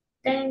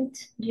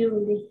 Thanks,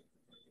 Julie.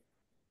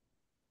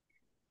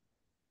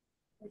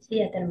 Sí,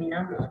 ya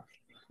terminamos.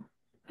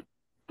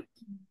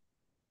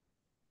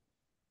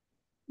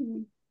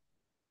 Mm.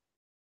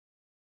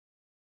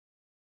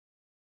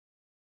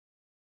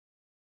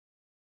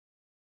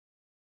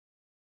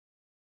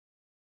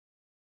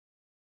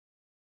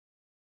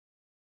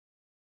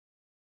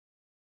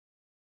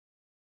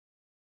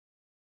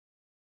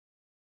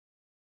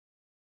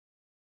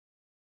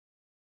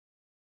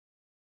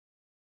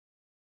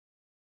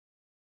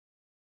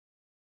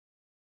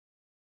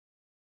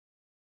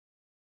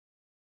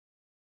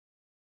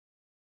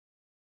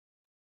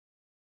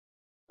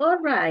 All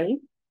right.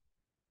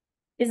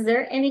 Is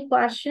there any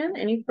question,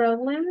 any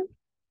problem?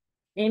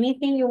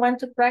 Anything you want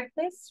to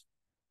practice?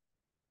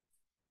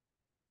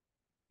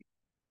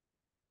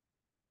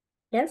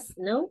 Yes,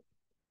 no?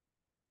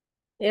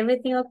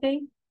 Everything okay?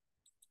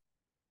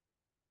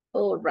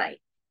 All right.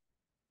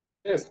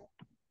 Yes.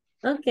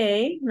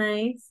 Okay,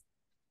 nice.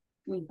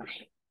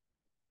 Bye.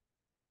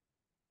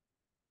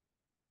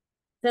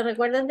 ¿Se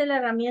recuerdan de la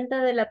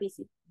herramienta de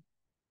lapicito?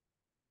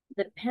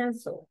 The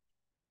pencil.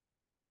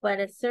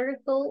 Para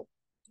circle,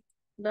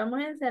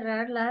 vamos a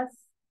encerrar las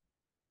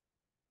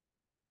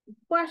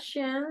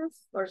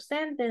questions or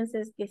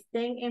sentences que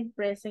estén en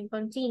present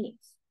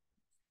continuous.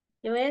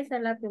 Yo voy a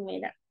hacer la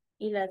primera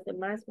y las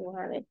demás vamos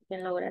a ver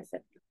quién logra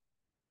hacerlo.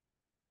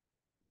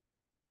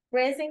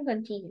 Present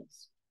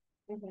continuous.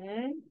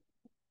 Wearing.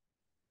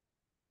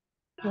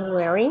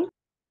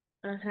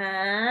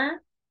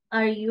 Ajá.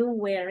 Are you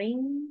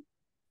wearing?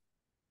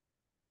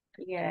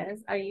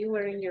 Yes. Are you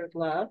wearing your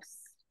gloves?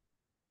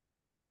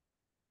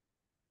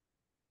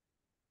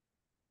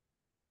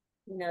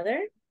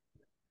 Another?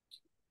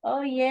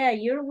 Oh yeah,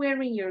 you're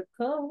wearing your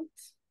coat.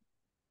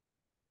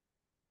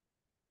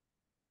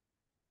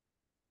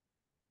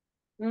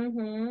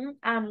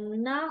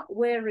 I'm not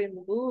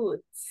wearing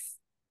boots.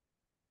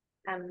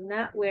 I'm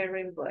not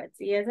wearing boots.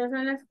 Y esas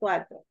son las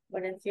 4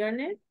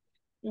 oraciones.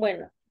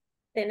 Bueno,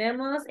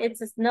 tenemos it's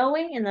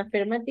snowing in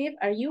affirmative.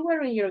 Are you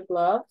wearing your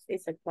gloves?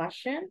 It's a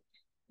question.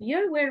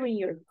 You're wearing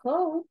your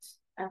coat.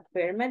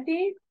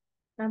 Affirmative.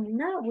 I'm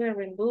not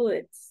wearing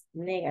boots.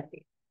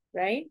 Negative,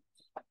 right?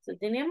 So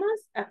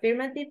tenemos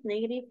affirmative,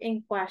 negative,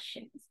 and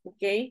questions,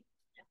 okay?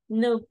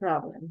 No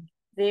problem.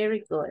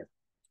 Very good.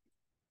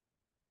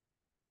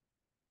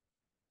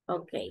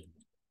 Okay.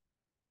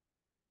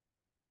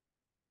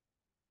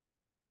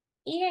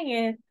 Y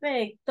en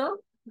efecto,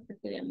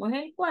 tenemos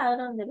el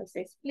cuadro donde nos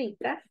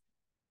explica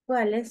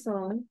cuáles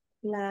son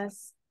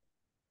las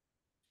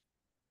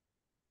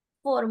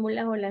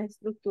fórmulas o las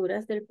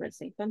estructuras del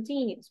present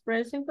continuous.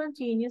 Present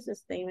continuous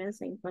statements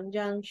and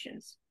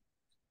conjunctions.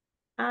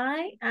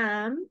 I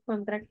am,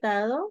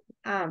 contractado,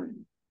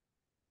 am.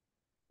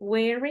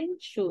 Wearing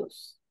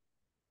shoes.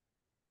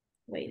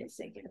 Wait a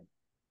second.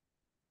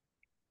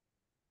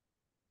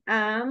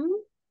 I'm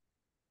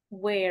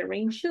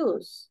wearing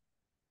shoes.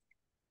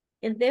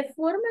 De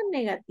forma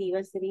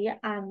negativa sería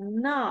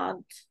I'm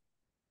not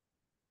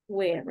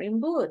wearing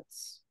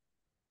boots.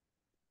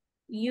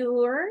 You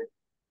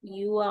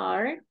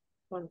are,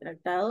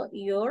 contractado,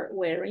 you're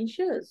wearing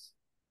shoes.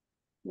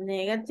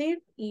 Negative,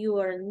 you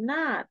are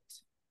not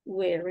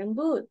wearing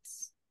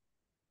boots.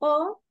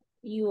 O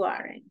you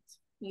aren't.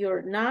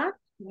 You're not,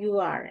 you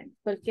aren't.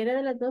 Cualquiera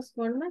de las dos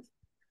formas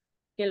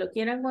que lo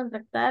quieran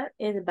contractar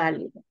es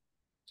válido.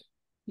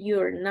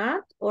 You're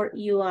not or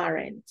you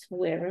aren't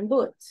wearing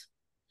boots.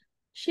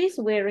 She's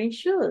wearing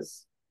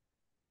shoes.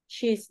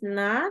 She's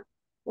not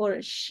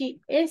or she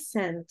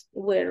isn't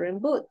wearing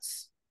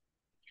boots.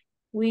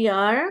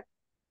 We're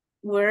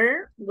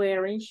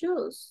wearing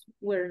shoes.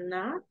 We're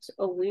not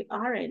or we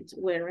aren't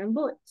wearing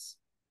boots.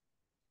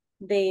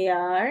 They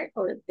are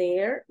or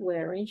they're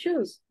wearing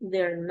shoes.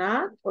 They're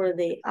not or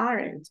they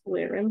aren't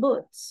wearing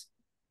boots.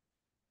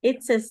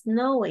 It's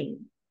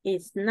snowing.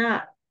 It's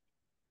not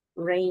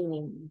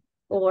raining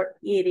or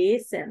it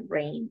isn't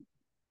raining.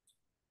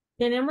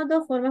 Tenemos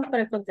dos formas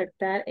para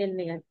contractar el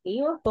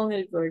negativo con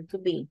el verb to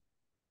be.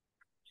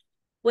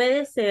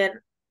 Puede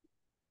ser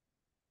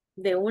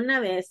de una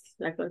vez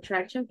la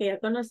contraction que ya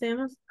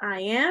conocemos. I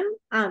am,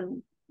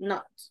 I'm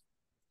not.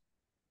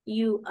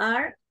 You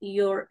are,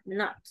 you're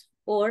not.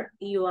 Or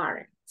you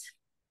aren't.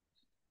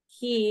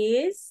 He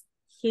is,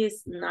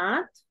 he's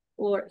not.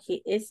 Or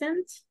he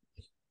isn't.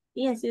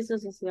 Y así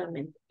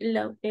sucesivamente.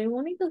 El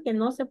único que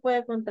no se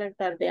puede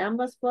contractar de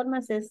ambas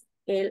formas es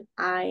el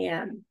I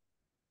am.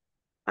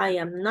 I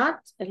am not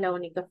es la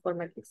única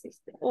forma que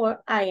existe.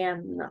 Or I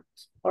am not.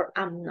 Or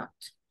I'm not.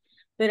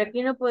 Pero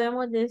aquí no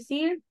podemos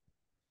decir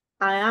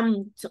I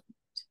am not.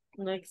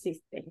 No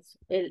existe eso.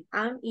 El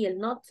am y el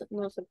not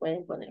no se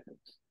pueden poner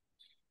juntos.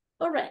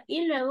 Alright.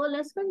 Y luego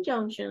las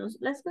conjunctions.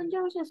 Las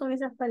conjunctions son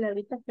esas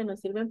palabritas que nos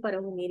sirven para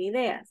unir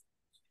ideas.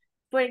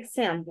 For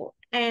example,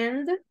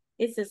 and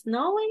it's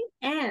snowing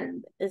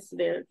and it's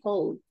very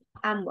cold.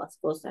 Ambas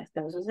cosas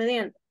están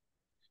sucediendo.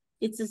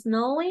 It's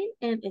snowing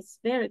and it's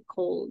very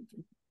cold.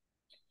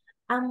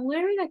 I'm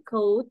wearing a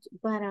coat,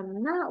 but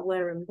I'm not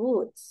wearing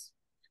boots.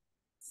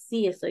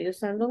 Sí, estoy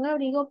usando un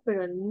abrigo,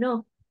 pero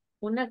no.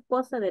 Una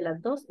cosa de las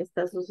dos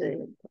está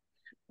sucediendo.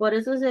 Por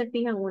eso se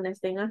fijan, una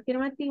está en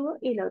afirmativo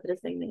y la otra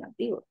está en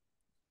negativo.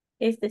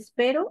 Este es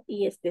pero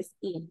y este es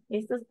y.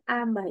 Estas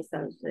ambas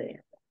están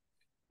sucediendo.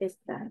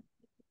 Está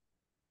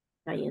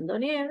cayendo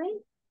nieve,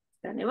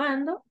 está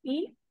nevando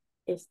y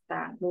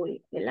está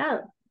muy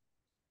helado.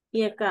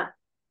 Y acá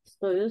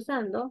estoy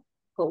usando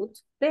coat,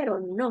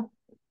 pero no.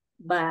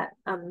 But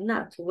I'm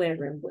not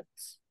wearing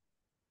boots.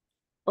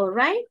 All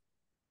right.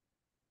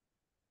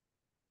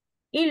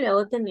 Y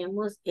luego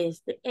tenemos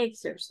este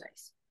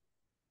exercise.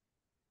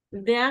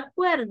 De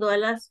acuerdo a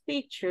las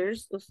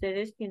pictures,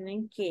 ustedes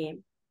tienen que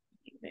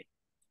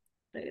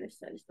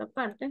regresar a esta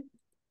parte.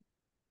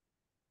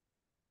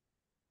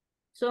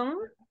 Son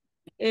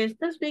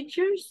estas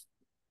pictures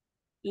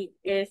y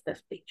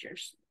estas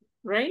pictures,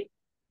 right?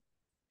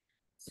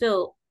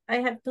 So I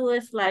have two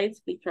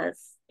slides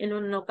because en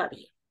uno no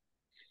cabía.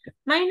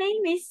 My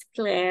name is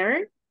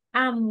Claire.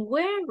 I'm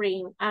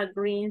wearing a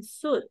green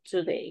suit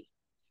today.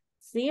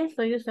 Sí,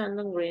 estoy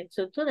usando un green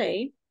suit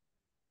today.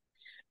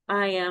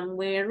 I am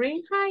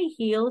wearing high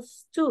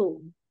heels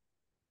too.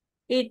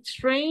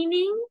 It's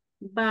raining,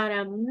 but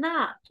I'm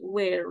not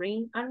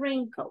wearing a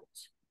raincoat.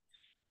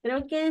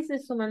 Creo que desde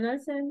su manual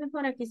se ve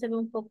mejor. Aquí se ve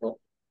un poco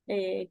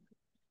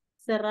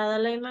cerrada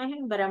la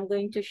imagen, but I'm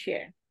going to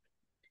share.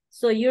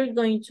 So you're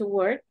going to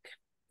work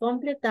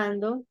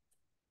completando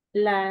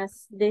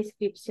las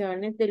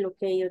descripciones de lo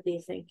que ellos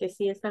dicen, que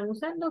sí están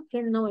usando,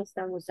 que no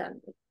están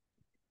usando.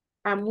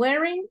 I'm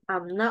wearing,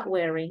 I'm not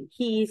wearing.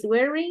 He is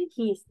wearing,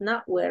 he's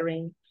not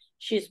wearing.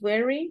 She's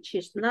wearing,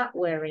 she's not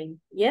wearing.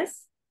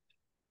 Yes?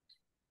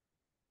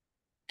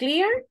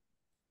 Clear?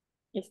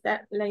 Is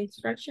that la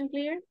instruction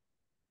clear?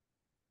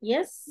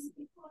 Yes?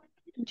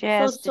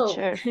 Yes, So.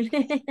 teacher.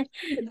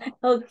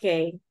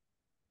 Okay.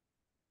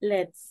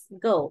 Let's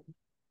go.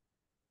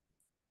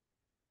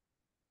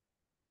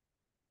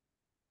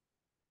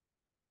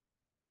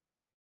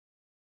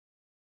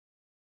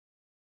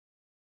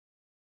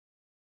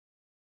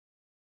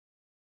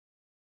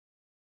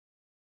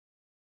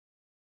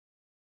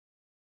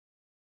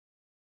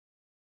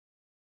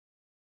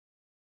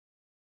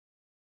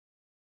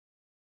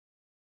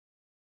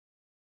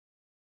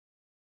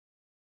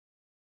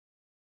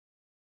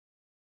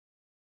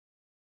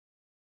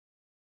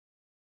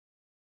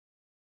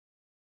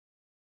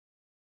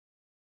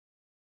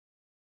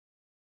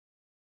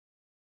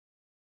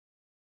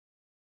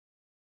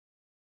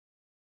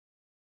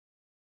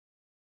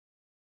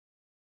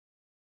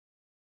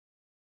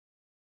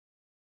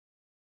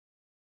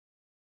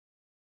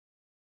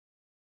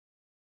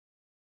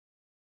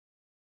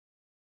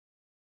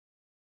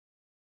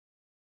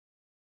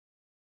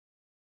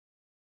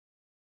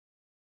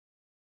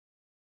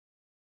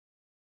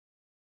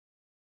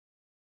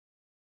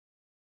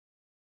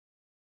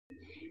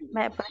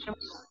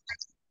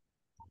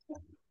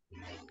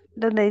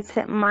 Donde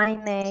dice, my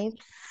name's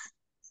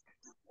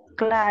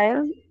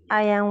Claire.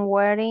 I am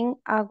wearing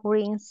a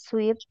green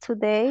suit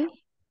today.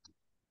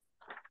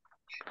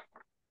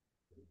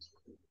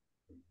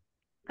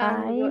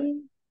 I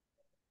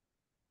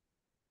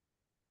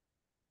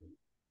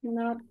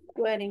Not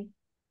wearing.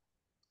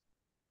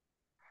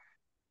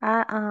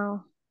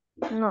 no,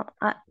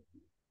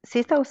 sí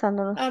está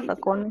usando los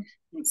tacones.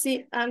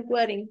 Sí, I'm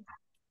wearing.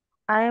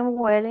 I am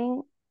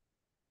wearing,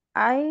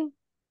 I'm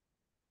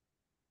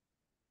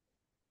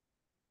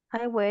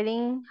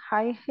wearing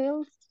high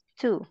heels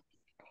too.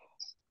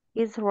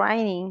 It's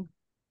raining,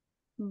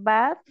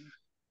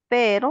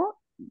 pero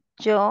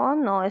yo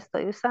no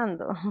estoy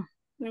usando.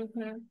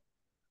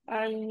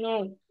 I'm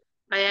not.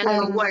 I am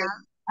not wearing.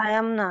 I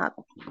am not.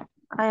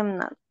 I am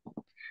not.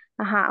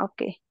 Ajá,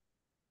 okay.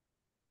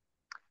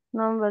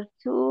 Number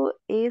 2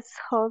 is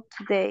hot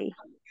today.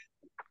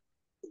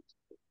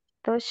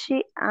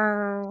 Toshi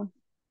and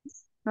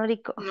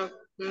Noriko. No,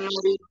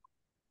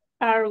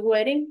 Are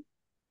wearing.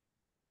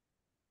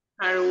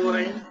 are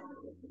wearing.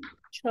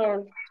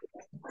 Short.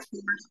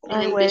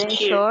 Are And wearing the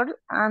shirt. short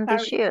and the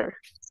shirt.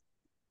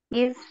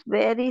 It's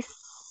very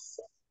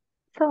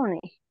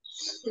sunny.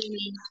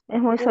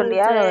 Es muy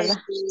soleado, ¿verdad?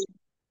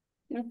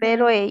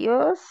 Pero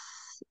ellos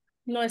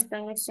No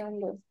están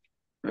usando.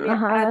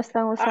 no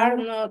están Are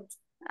usando. not.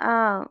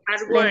 Are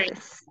wearing.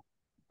 Lentes.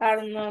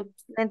 Are not.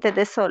 Lentes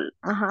de sol.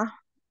 Ajá.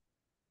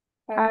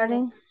 Are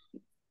not.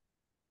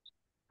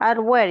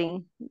 Are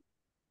wearing.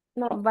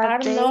 No, But are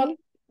they, not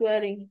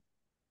wearing.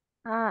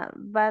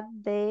 but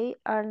they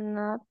are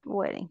not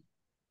wearing.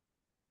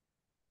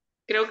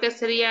 Creo que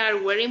sería are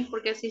wearing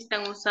porque sí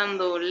están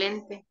usando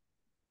lente.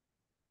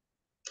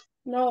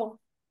 No.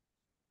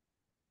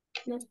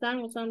 No están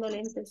usando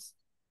lentes.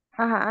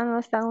 Ajá, no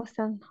están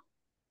usando.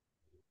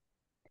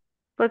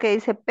 Porque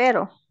dice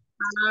pero.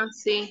 Ah,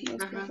 sí.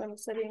 No, Ajá. no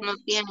sería. No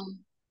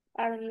tienen.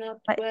 Are not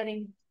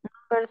wearing.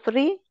 Number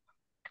 3,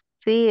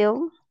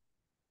 feel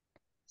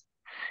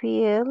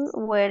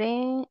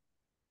wearing.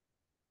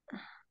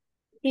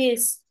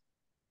 Is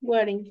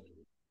wearing.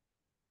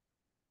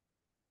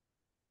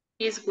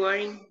 Is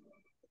wearing.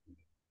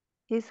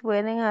 He's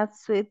wearing a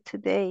suit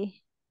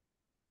today.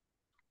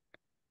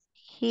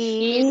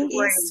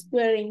 Is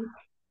wearing.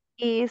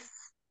 He's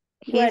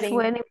Wearing.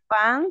 wearing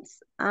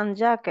pants and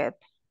jacket.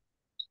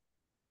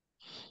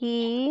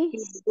 He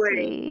Is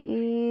wearing.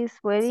 is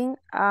wearing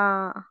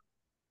a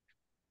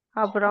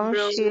brown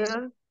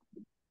shirt,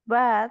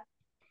 but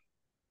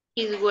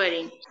Is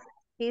wearing.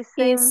 he's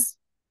Sí,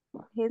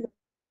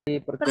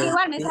 Porque porque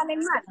igual me sí, salen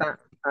mal.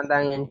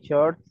 andan en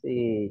shorts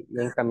y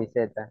en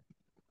camiseta.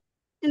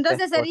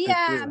 Entonces Es sería,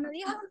 positivo. me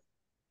dijo,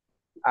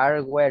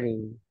 Are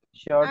wearing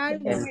shorts are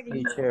and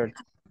wearing.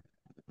 t-shirts.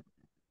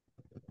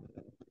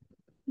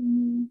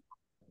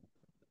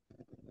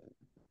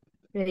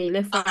 Ahí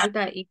le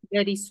falta it's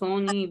very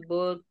sunny,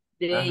 but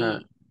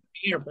Ajá.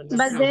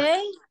 But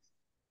they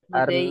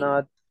Are They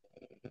not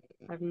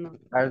are not.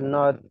 are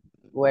not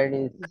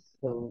wearing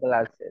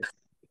sunglasses.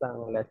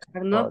 Sunglasses.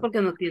 Are not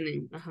porque no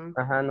tienen. Ajá.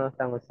 Ajá, no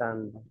están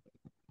usando.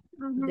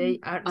 They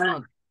are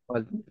not. O,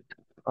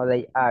 o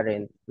they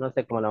aren't. No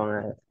sé cómo lo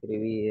van a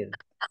escribir.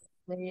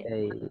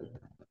 They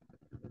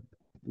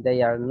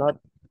They are not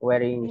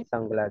wearing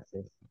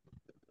sunglasses.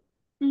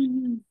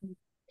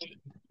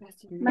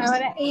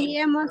 Ahora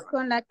iríamos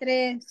con la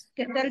 3,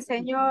 que está el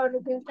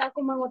señor, que está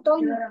como en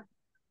otoño.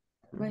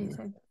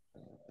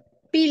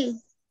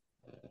 Phil,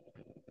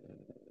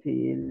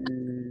 Phil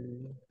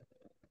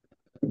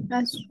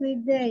a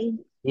sweet day.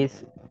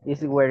 is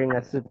wearing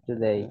a suit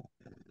today.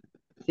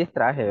 Sí es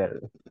traje,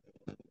 ¿verdad?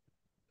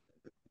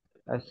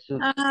 A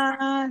suit.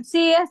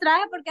 Sí, es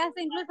traje porque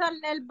hasta incluso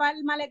el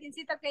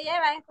maletincito que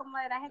lleva es como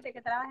de la gente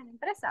que trabaja en la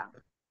empresa.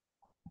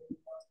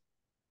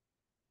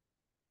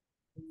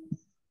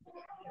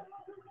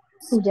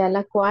 Ya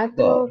la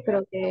 4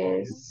 creo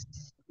que es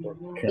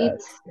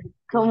it's,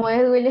 como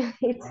es William,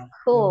 it's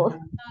cool.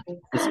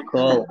 It's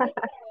cold.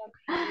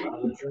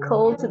 It's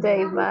cold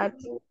today, but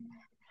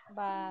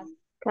But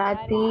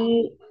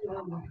Katy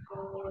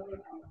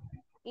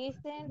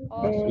isn't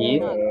also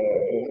If not.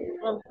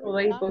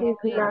 Not is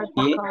is. not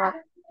he hot.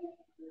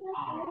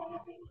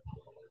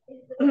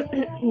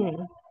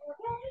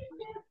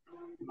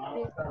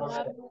 She's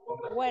not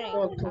wearing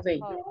a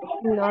coat.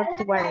 Not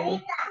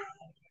wearing.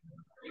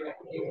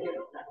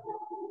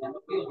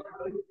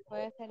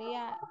 Pues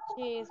sería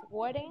she is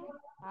wearing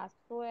a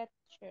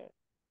sweatshirt.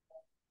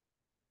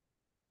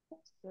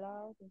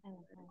 Blouse and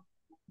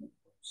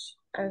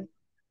a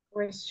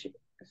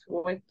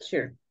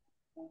sweatshirt.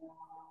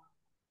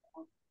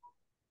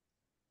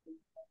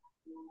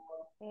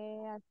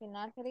 Al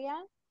final sería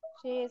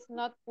she is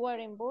not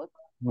wearing boots.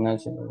 no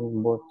se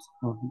boots.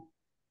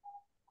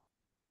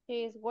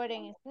 She is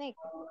wearing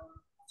sneakers.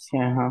 Sí,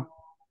 ajá.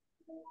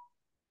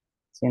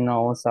 Si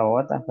no usa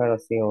botas, pero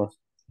sí usa.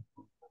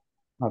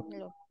 Ok,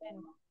 Los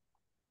tenis.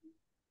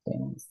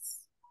 tenis.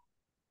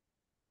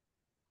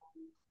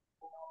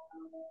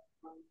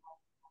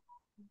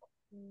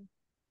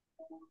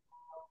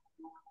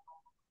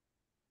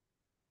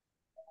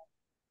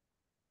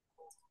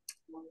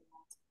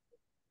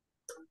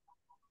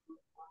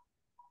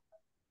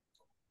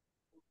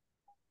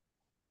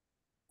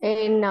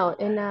 No,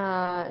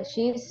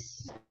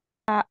 she's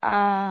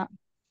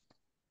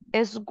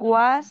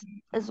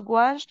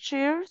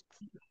Sweatshirts.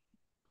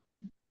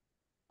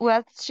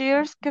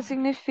 Sweatshirts, ¿qué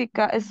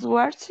significa?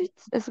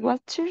 Sweatshirts,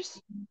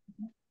 sweatshirts.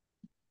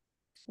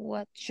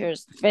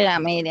 Sweatshirts.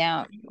 Espérame, iré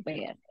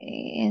ver.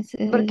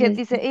 Porque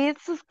dice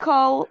it's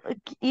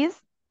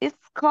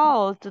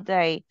cold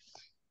today.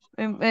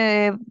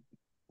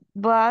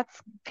 But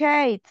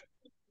Kate,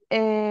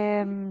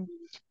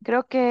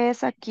 creo que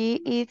es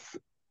aquí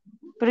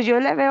pero yo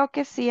le veo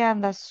que sí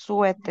anda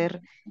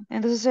suéter.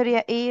 Entonces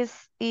sería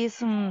is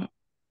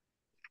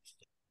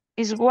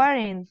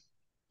wearing.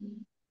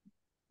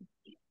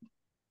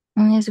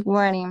 Is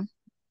wearing.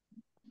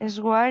 Is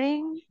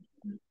wearing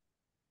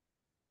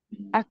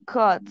a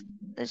coat.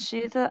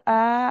 She's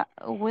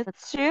with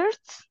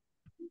shirts.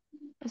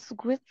 Es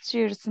with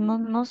shirts.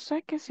 No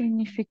sé qué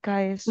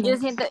significa eso. Yo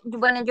siento,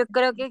 bueno, yo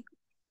creo que,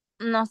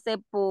 no sé,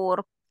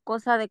 por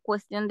cosa de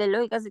cuestión de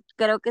lógica,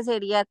 creo que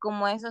sería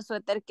como esos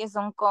suéter que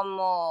son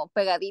como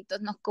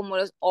pegaditos, no como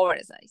los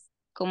oversize,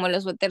 como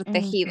los suéter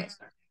tejidos,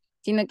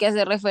 sino que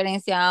hace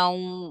referencia a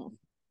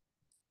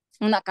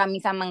una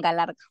camisa manga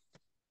larga.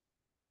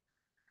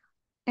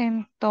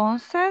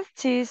 Entonces,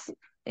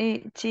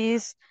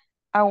 she's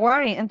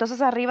wearing.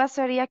 Entonces arriba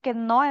sería que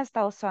no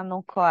está usando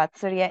un coat.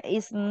 Sería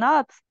is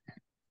not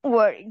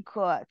wearing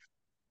coat.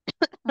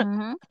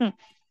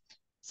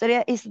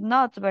 Sería is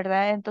not,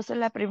 ¿verdad? Entonces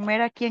la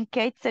primera aquí en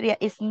Kate sería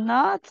is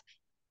not.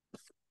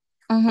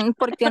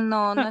 Porque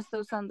no está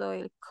usando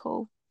el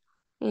coat.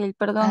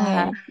 Perdón,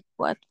 Ajá. el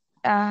what.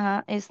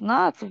 Ajá, is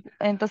not.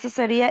 Entonces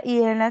sería,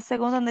 y en la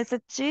segunda donde dice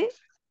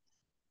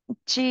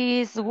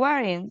she is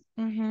wearing.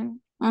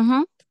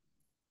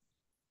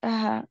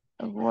 Ajá,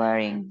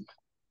 wearing.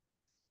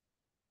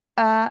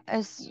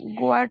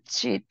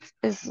 Sweatshirt.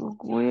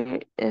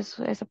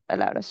 Esa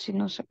palabra, sí,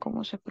 no sé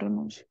cómo se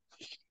pronuncia.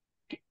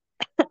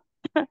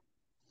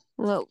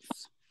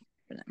 Gloves.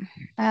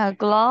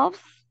 Gloves.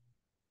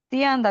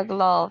 Sí anda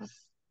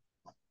gloves.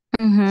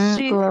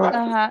 Gloves.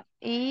 Ajá,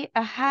 y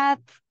a hat.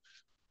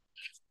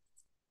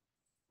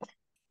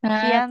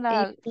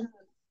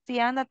 Sí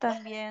anda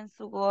también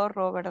su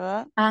gorro,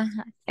 ¿verdad?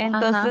 Ajá.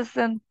 Entonces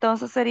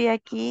sería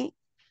aquí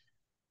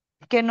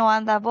que no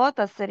anda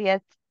botas,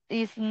 sería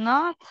is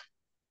not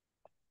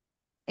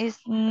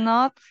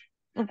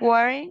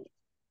wearing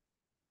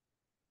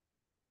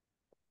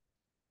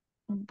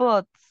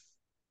boots.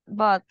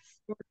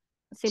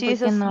 Sí,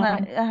 porque no.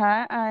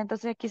 Ajá,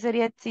 entonces aquí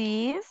sería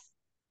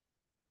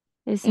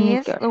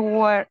Sneaker.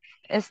 wear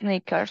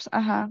sneakers,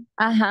 ajá.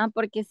 Ajá,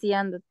 porque sí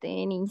ando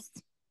tenis.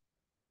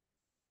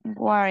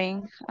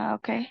 Wearing,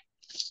 ok.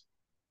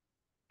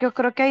 Yo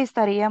creo que ahí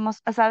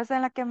estaríamos. ¿Sabes?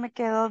 En la que me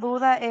quedó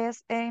duda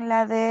es en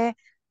la de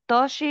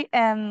Toshi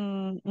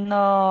and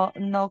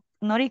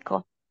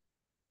Noriko.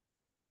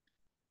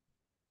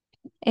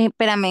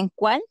 Espérame, ¿en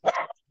cuál?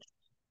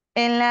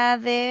 En la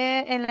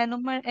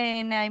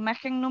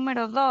imagen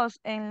número 2,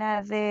 en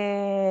la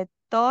de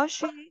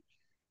Toshi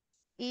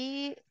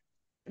y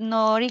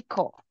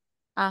Noriko.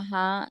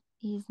 Ajá,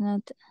 is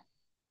not.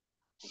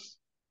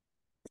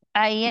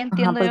 Ahí Ajá,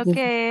 entiendo yo porque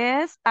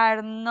que es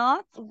are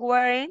not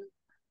wearing.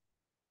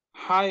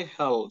 High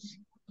heels.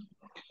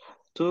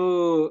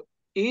 Two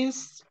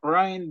is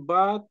rain,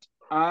 but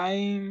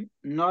I'm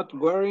not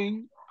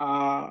wearing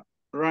a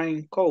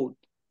raincoat.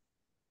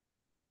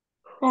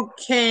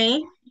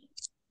 Okay.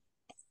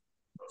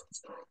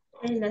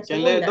 En la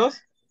 ¿Quién lee segunda.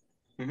 dos?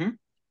 Ujú.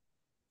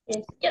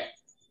 Yep.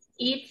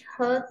 It's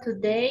hot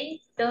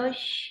today.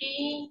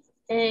 Toshi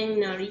and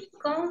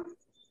Noriko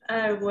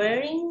are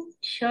wearing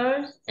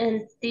shorts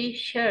and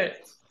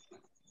t-shirts.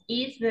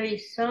 It's very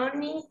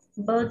sunny,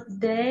 but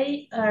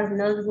they are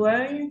not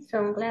wearing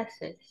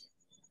sunglasses.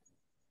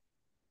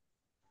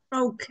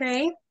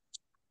 Okay.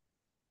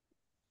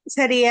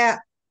 Sería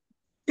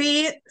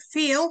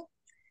Phil.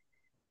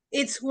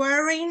 It's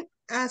wearing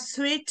a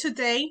suit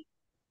today.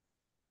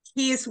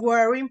 He is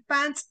wearing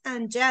pants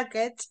and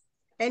jacket,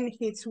 and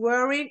he's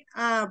wearing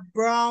a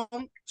brown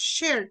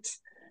shirt,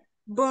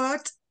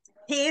 but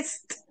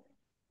he's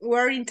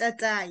wearing a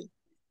tie.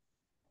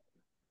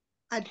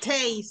 A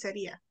tie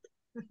sería.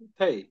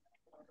 Hey.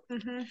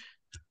 Ujú,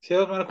 Sí,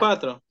 número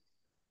 4.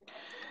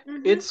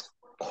 ujú. It's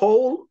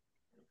cold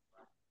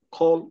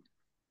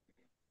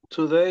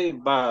today,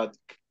 but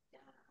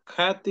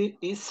Kathy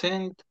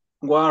isn't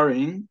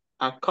wearing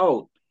a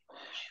coat.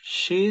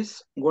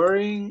 She's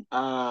wearing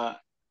a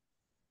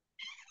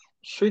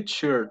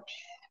sweatshirt,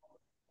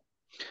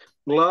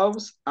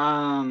 gloves,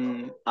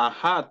 and a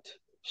hat.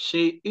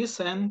 She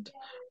isn't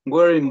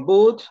wearing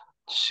boots.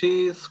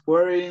 She's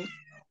wearing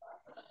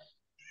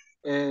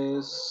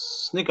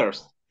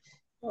sneakers.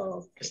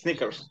 Okay.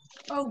 Sneakers.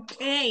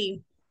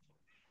 Okay.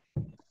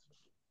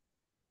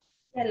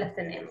 Ya las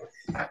tenemos.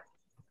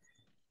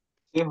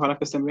 Sí, ojalá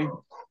que estén bien.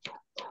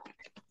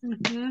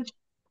 Ujú,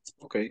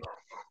 Ok.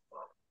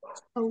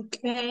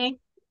 Okay.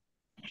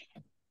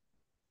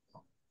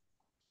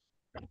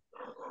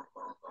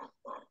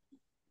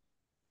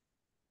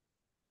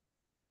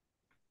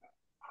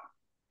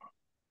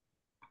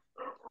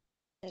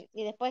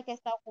 Y después que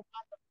está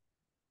ocupando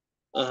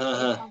Ajá,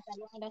 el ajá.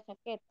 pantalón y la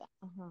chaqueta.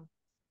 Ajá.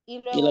 Y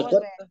 ¿Y luego la vuelve.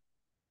 cuarta?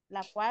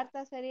 La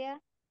cuarta sería,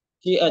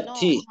 He a no,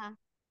 T. ajá.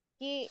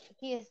 He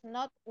is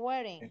not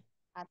wearing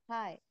a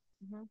tie.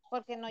 Ujú,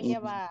 porque no Ujú.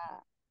 lleva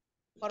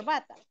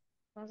corbata.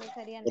 Entonces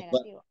sería Va-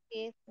 negativo.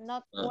 He is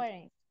not ah.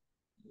 wearing.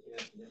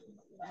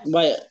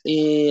 Vaya,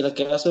 y la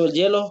que va sobre el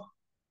hielo,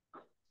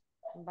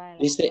 Vale, la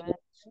que dice va.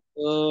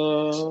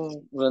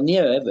 la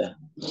nieve, vea.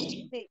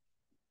 Sí.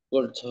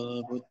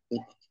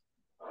 Ajá.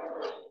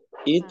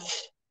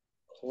 It's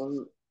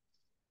cold,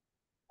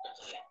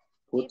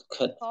 It's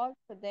cat, cold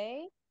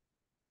today.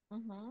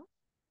 Ujú.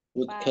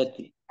 But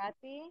Cathy.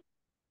 Katy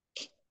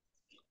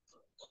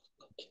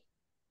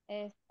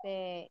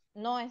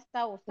no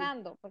está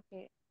usando,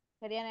 porque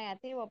sería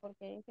negativo,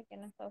 porque dice que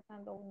no está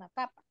usando una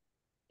capa.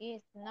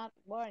 Is not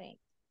wearing.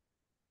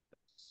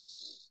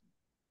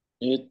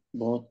 It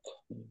bought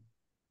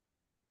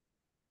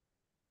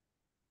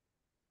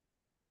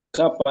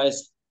capa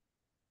es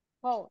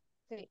Coat,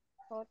 sí.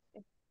 Coat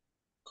es,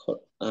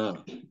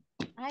 ah,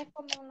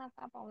 como una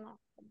capa, como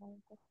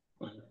una cosa.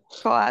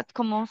 Coat,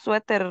 como un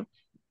suéter Coat.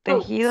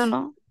 tejido,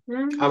 ¿no?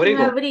 Un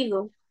Abrigo.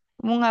 abrigo.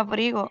 Como un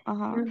abrigo,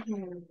 ajá. Ujú.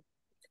 ajá.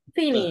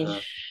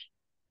 Finish.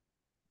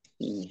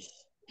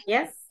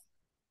 Yes.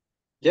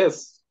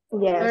 Yes.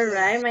 All Yes.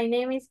 right. My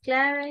name is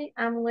Clara.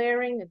 I'm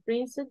wearing a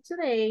green suit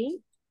today.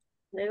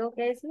 Luego,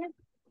 ¿qué decía?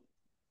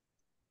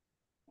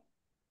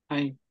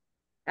 I'm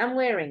I'm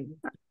wearing.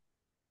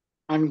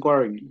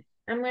 wearing.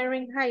 I'm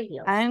wearing high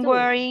heels I'm too.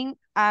 wearing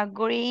a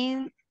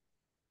green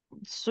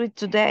suit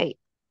today.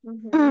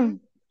 Mhm.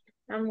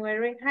 I'm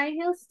wearing high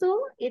heels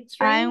too. It's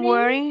I'm raining.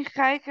 wearing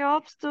high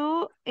heels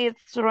too.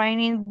 It's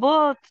raining,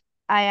 but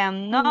I am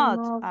I'm not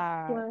not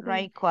a wearing.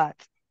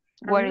 raincoat.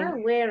 I'm not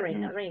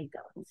wearing a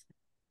raincoat.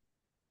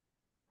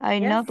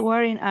 I'm Yes. not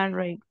wearing a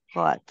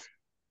raincoat.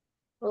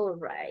 All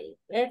right.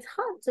 It's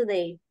hot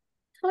today.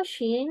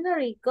 Toshi and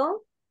Noriko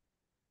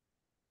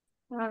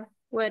are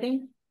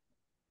wearing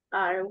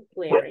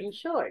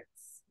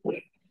shorts.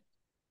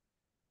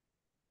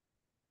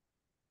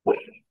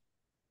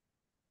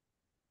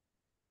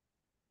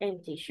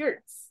 And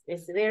t-shirts.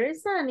 It's very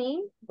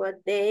sunny, but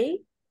they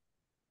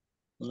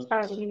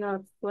are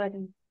not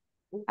wearing.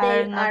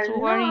 Are not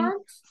wearing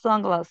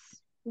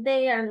sunglasses.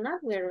 They are not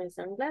wearing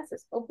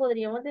sunglasses. O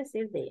podríamos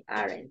decir they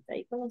aren't.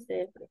 Ahí como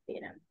ustedes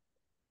prefieran.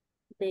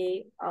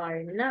 They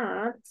are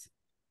not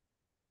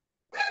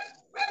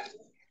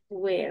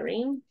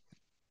wearing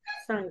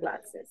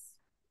sunglasses.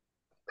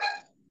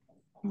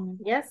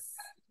 Yes.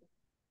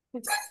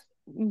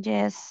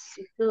 Yes.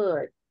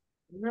 Good.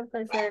 Vamos a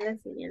pasar a la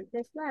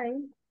siguiente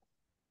slide.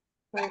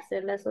 Vamos a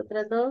hacer las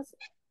otras dos.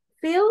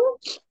 Phil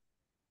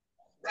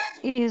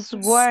is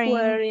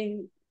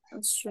wearing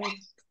A suit.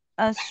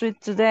 A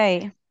suit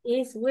today.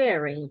 Is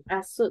wearing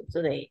a suit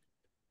today.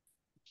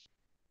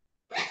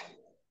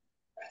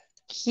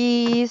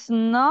 He's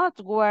not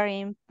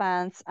wearing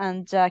pants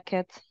and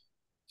jacket.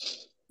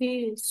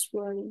 He is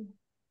wearing.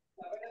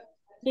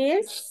 He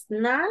is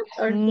not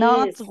or he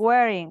Not is?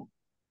 wearing.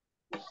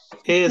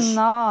 Is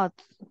Not.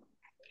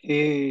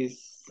 is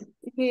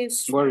He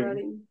is wearing.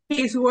 wearing.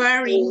 He's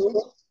wearing.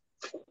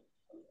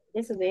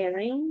 Is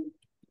wearing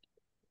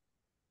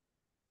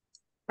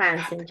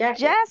pants and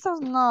jacket. Yes or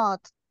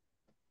not?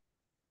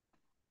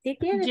 Sí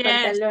tiene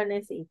Yes.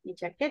 pantalones y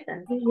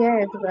chaquetas.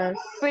 Yes, but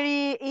Pero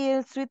y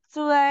el suit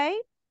today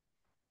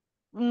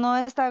no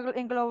está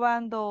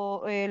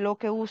englobando lo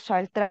que usa,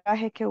 el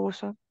traje que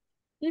usa.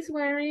 He's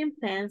wearing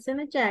pants and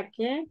a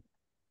jacket.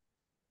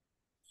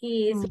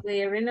 He is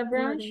wearing a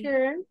brown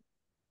shirt.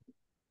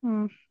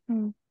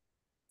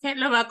 Que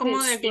lo va como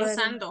He's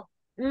desglosando.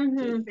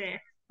 Mhm.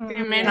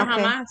 De menos a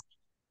Okay. más.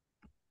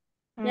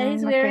 Yeah,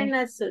 he's wearing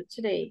a suit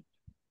today.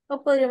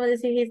 O podríamos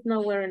decir he's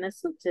not wearing a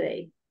suit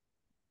today.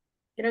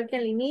 Creo que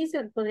al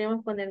inicio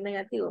podríamos poner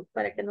negativo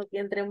para que no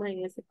entremos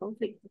en ese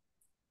conflicto.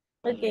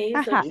 Okay, so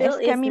Ajá, es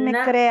Phil que a is mí me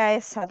not... crea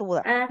esa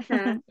duda.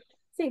 Ajá,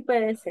 sí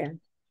puede ser.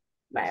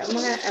 Vale,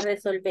 vamos a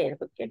resolver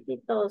porque aquí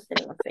todos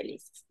seremos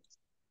felices.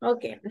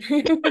 Ok.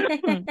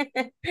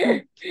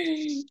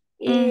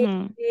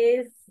 It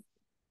is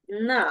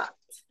not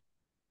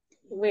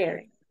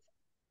wearing.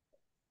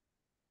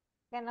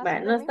 Que no Vale,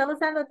 son no lo está mismo.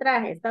 usando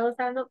traje, está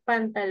usando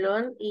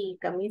pantalón y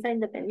camisa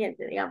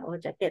independiente, digamos, o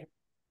chaqueta.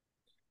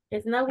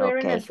 It's not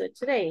wearing a Okay. suit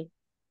today.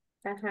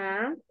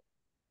 Ajá.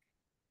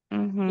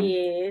 Ujú.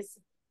 He is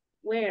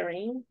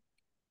wearing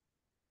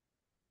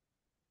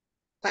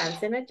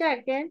pants and a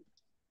jacket.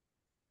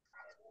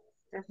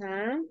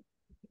 Ajá.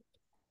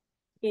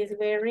 He's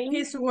wearing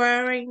He's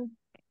wearing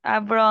A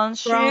brown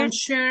brown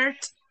shirt,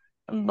 shirt.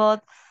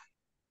 but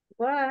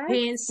what?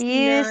 He's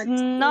he is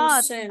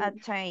not using. a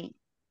tie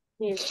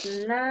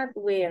He's not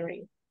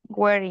wearing.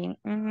 wearing.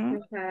 Ujú.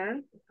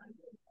 Ajá.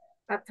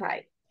 A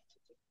tie.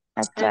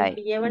 A tie.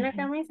 Aunque lleva una Ujú.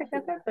 camisa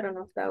café, pero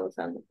no está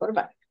usando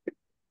corbata.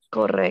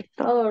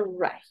 Correcto. All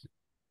right.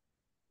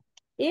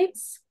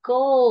 It's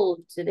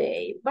cold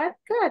today, but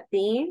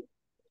Kathy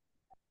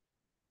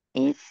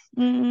Is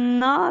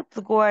not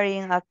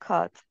wearing a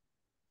coat.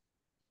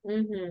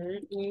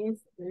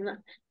 is not.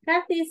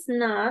 Kathy is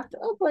not,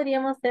 o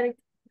podríamos ser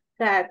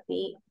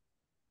Kathy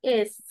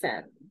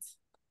isn't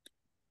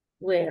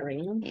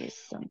wearing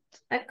Isn't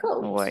a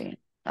coat. wearing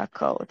a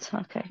coat.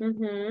 Okay.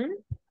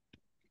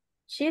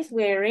 She's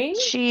wearing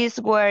She is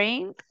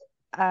wearing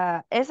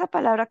esa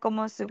palabra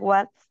como si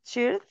what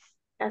shirt.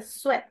 a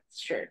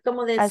sweatshirt,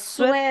 como de A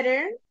sweat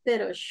sweater,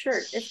 pero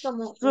shirt. Es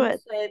como un sweat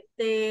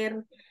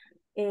suéter,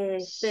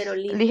 pero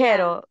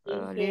ligero.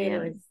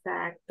 ligero,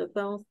 exacto.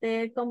 Cuando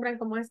ustedes compran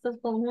como estos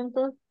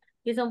conjuntos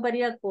que son para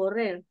ir a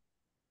correr,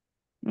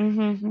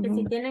 Ujú, que sí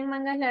ujú. tienen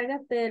mangas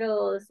largas,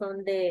 pero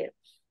son de,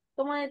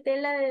 como de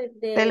tela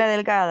Tela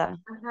delgada.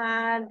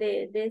 ajá,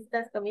 de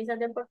estas camisas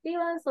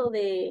deportivas o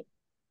de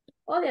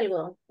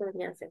algodón,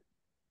 podrían ser.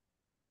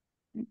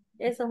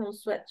 Eso es un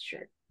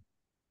sweatshirt.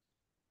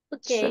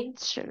 Okay.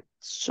 Sweatshirt.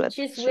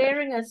 She's Sweatshirt.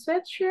 wearing a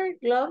sweatshirt,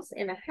 gloves,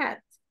 and a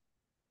hat.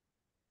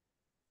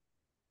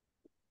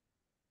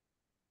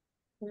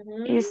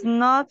 Is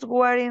not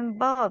wearing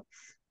boots.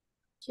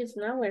 She's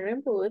not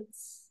wearing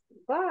boots,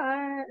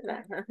 but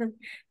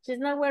she's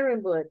not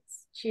wearing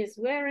boots. She's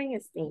wearing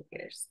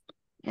sneakers.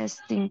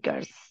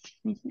 Stinkers.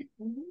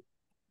 Ujú.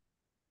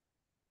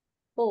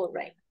 All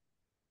right.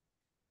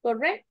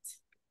 Correct?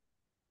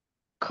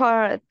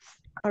 Correct.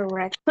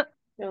 Correct.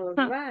 All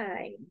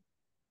right.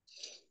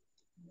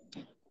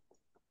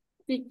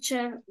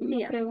 Teacher, una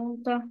Yeah.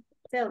 pregunta.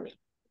 Tell me.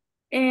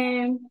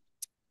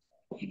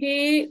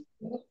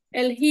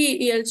 El he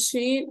y el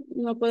she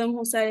no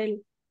podemos usar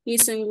el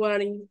isn't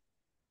wearing.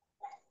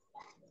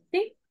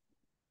 Sí,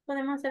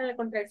 podemos hacer la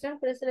contracción,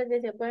 por eso les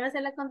decía, pueden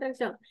hacer la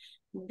contracción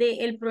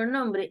del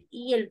pronombre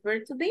y el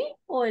verb to be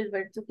o el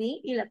verb to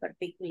be y la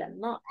partícula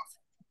not.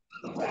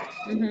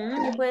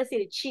 Yo puedo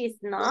decir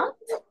she's not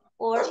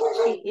or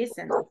she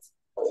isn't.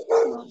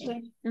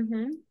 Okay.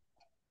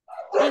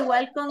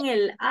 Igual con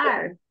el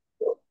are.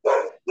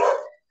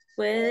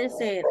 Puede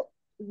ser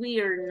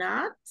we're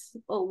not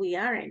o we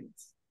aren't.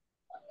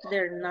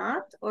 They're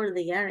not or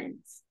they aren't.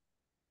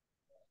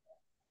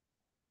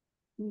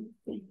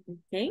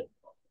 Okay.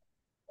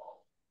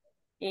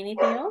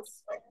 Anything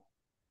else?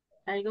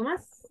 ¿Algo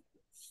más?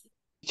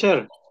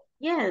 Teacher,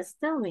 Yes,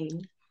 tell me.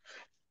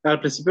 al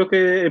principio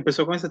que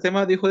empezó con este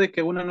tema dijo de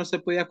que una no se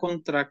podía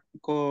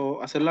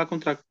hacer la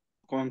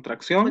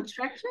contracción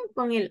Contraction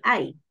con el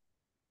I.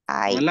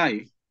 con el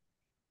I.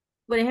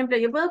 Por ejemplo,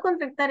 yo puedo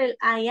contractar el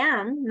I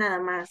am nada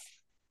más,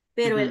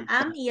 pero el Ujú.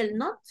 am y el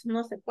not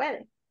no se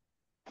puede.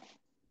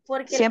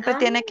 Porque el Siempre am,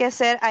 tiene que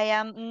ser I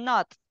am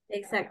not.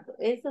 exacto,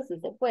 eso sí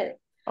se puede.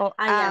 O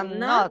I am not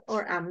not.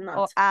 or am not.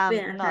 O am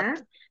Ajá.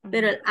 not.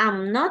 Pero el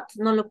am not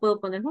no lo puedo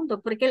poner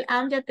junto porque el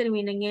am ya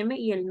termina en M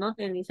y el not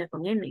inicia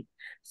con N.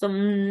 So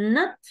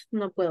not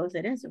no puedo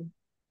hacer eso.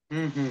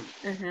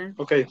 Ujú. Ajá.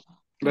 Ok, All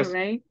gracias.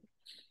 right.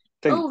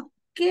 Tengo.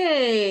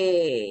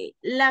 Okay,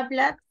 la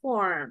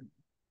platform.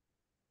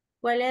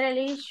 ¿Cuál era el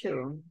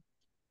issue?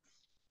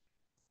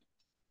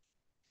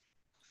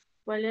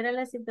 ¿Cuál era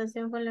la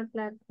situación con la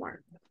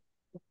platform?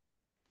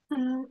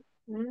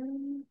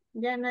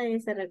 Ya nadie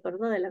se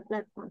recordó de la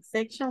platform.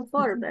 Section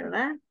 4,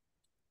 ¿verdad?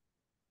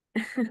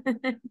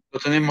 Lo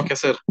tenemos que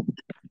hacer.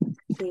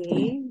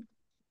 Sí.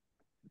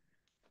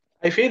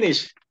 I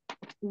finish.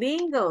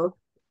 Bingo.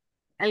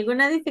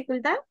 ¿Alguna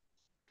dificultad?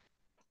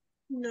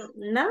 No.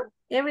 No.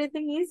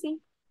 Everything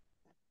easy.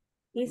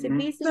 Easy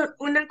peasy.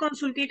 Una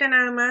consultita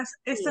nada más.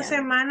 Esta Dígame.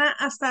 semana,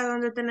 ¿hasta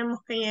dónde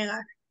tenemos que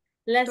llegar?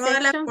 La ¿Todas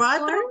las section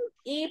 4? 4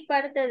 y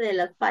parte de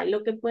la 5,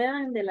 lo que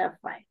puedan de la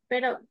 5.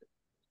 Pero,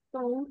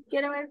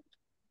 quiero ver,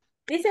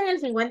 dicen el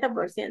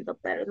 50%,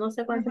 pero no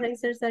sé cuántos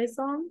exercises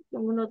son,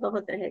 como unos 2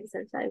 o 3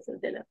 exercises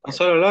de la No 5.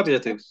 solo el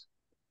adjectives.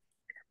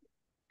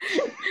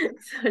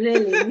 Solo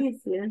el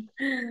inicio.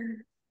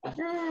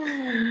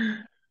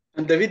 Ah,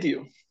 And the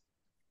video.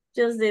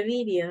 just the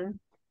video.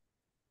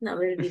 No,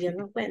 el video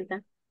no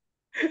cuenta.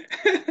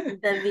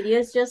 The video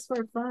is just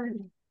for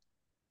fun.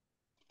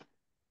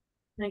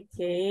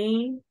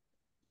 Okay.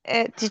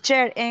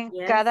 Teacher, en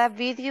Yes. cada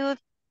video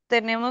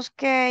tenemos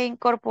que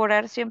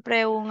incorporar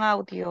siempre un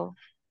audio.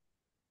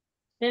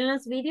 En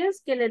los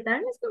videos que le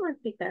dan es como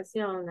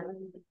explicación.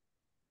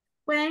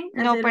 Pueden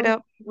No, hacer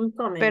un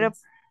comment. pero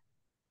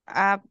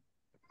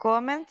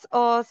comments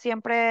o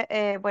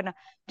siempre, bueno,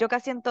 yo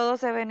casi en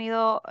todos he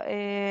venido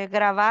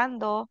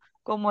grabando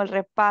como el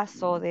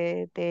repaso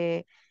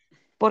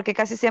porque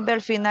casi siempre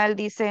al final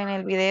dice en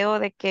el video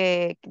de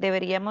que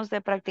deberíamos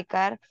de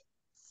practicar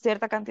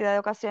cierta cantidad de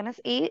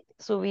ocasiones y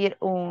subir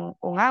un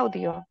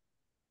audio.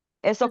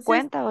 ¿Eso Entonces,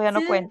 cuenta o ya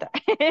no sí, cuenta?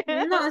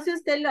 no, si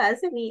usted lo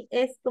hace,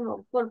 es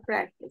como por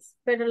practice,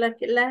 pero las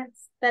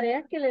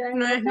tareas que le dan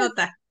No en la es casa,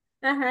 nota.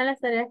 ajá, las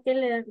tareas que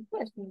le dan,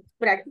 pues,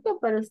 práctico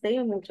para usted y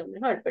mucho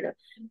mejor, pero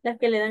las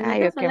que le dan Ay,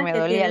 notas yo son que las me que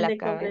dolía tienen la de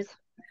completar. cabeza.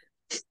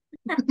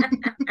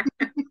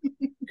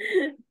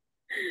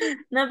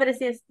 No, pero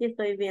sí es que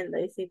estoy viendo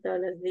y si todos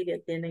los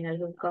videos tienen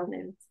algún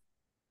comment.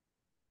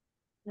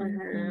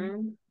 Ajá.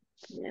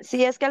 Yes.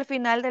 Sí, es que al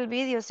final del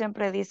vídeo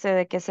siempre dice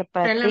de que se En la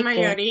practique.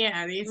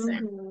 mayoría,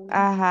 dice. Ujú.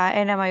 Ajá,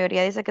 en la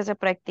mayoría dice que se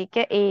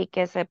practique y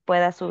que se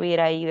pueda subir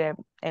ahí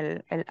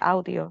el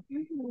audio.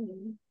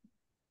 Ujú.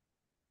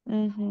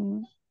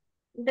 Ujú.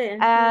 Ve,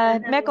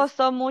 Me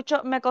costó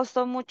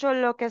mucho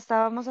lo que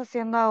estábamos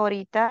haciendo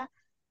ahorita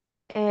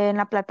en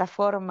la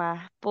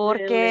plataforma,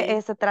 porque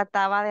really. se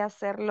trataba de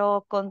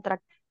hacerlo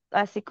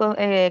así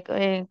en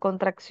El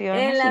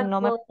contracciones y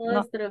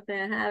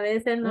apóstrofe, ajá, a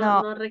veces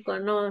no, no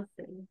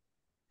reconocen.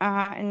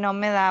 ajá, no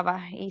me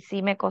daba y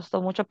sí me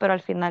costó mucho, pero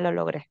al final lo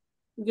logré.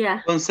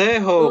 Ya,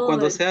 Consejo,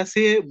 cuando good. sea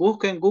así,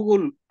 busca en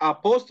Google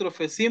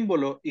apóstrofe,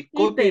 símbolo y Y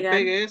copie y pegar.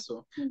 pegue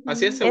eso.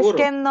 Así es Ujú. seguro.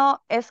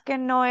 Es que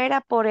no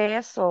era por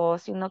eso,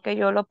 sino que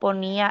yo lo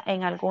ponía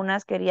en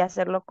algunas, quería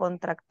hacerlo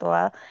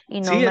contractuado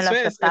y no Sí, me lo eso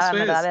es, aceptaba, eso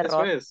me daba es, eso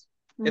error. es.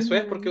 Eso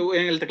es porque Ujú.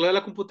 en el teclado de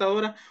la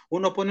computadora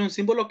uno pone un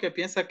símbolo que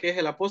piensa que es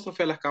el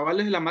apóstrofe a las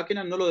cabales y la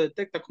máquina no lo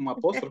detecta como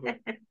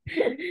apóstrofe.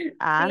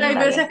 Hay Sí. En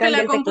veces que cambio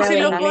la el compu teclado sí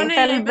de lo inglés, pone y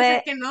tal hay veces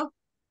vez, que no.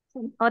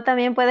 o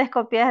también puedes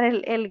copiar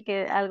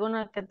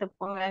alguno que te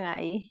pongan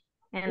ahí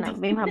en la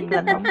misma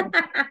plataforma.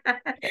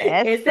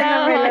 Ese Eso,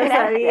 no me lo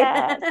sabía.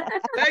 gracias.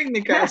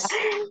 Técnicas.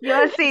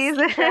 Yo sí sé,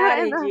 bueno,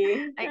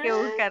 Strategy. hay que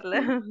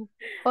buscarlo.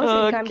 O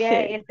se cambia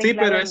Ok. el Sí,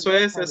 teclado pero de inglés eso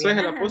es también.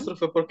 el Ajá.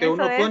 apóstrofe, porque Eso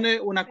uno es. pone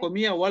una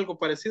comilla o algo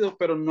parecido,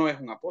 pero no es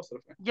un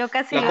apóstrofe. Yo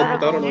casi La lloro con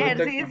computadora un lo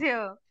detecta.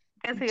 ejercicio.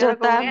 Casi Ujú. lloro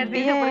con un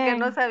ejercicio porque no Ujú.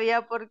 no sabía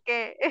sabía por por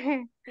qué.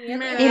 Sí, es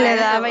Me Y porque da le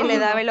eso. daba y le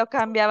daba y lo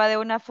cambiaba de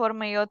una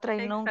forma y otra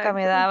y nunca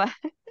me exacto. daba.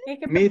 Es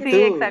que Me porque Sí,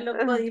 too. lo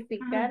exacto.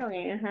 codificaron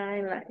ajá,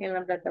 en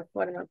la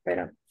plataforma,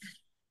 pero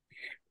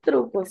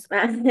trucos.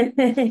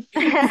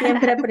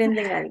 Siempre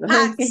aprenden algo.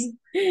 Hacks.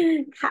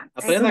 Okay. Hacks.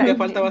 Aprenda que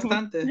falta Exacto.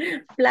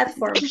 bastante.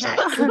 Platform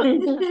hacks.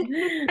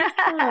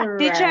 All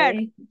Teacher,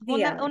 right.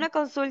 Dígame. una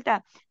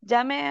consulta.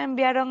 Ya me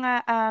enviaron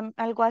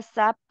al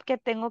WhatsApp que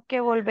tengo que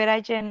volver a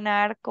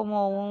llenar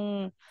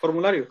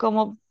Formulario.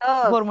 como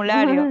Todos.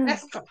 formulario.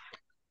 Esto.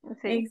 Sí,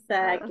 todos.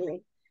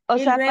 Exactly. O Y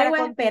sea,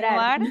 luego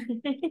esperar.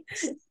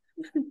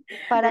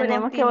 para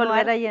Tenemos que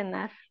volver continuar a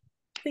llenar.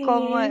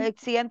 como Sí. el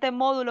siguiente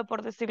módulo,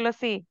 por decirlo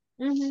así.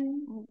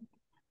 Ujú.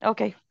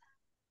 Ok.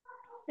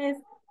 Es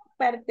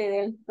parte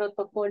del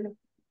protocolo.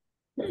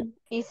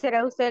 ¿Y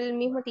será usted el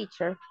mismo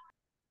teacher?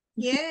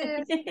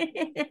 Yes.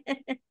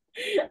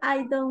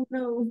 I don't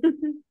know.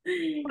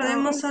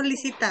 Podemos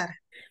solicitar.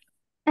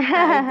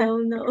 I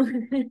don't know.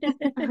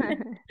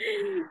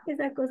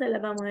 Esas cosas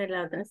las vamos a ver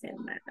la otra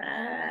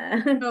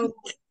semana. Ok.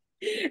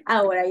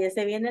 Ahora ya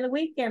se viene el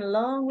weekend,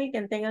 long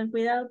weekend, tengan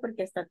cuidado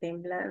porque está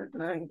temblando.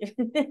 Ay.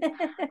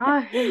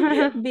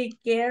 Be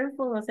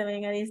careful, no se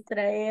vayan a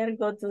distraer,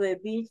 go to the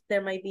beach,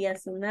 there might be a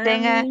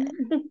Tengan,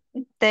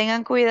 tsunami.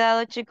 tengan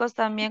cuidado, chicos,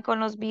 también con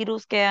los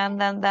virus que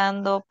andan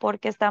dando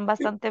porque están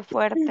bastante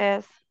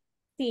fuertes.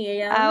 Sí,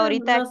 ellas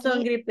Ahorita no son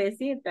aquí,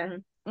 gripecitas.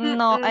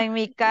 No, en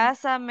mi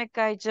casa me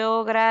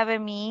cayó grave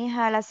mi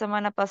hija la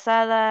semana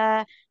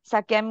pasada.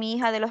 Saqué a mi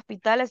hija del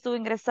hospital, estuve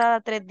ingresada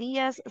 3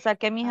 días,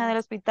 saqué a mi hija del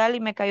hospital y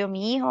me cayó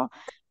mi hijo.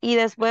 Y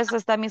después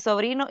está mi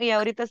sobrino y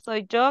ahorita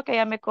estoy yo que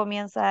ya me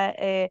comienza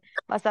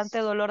bastante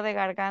dolor de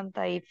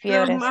garganta y Los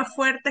fiebres. más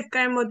fuertes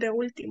caemos de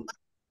último.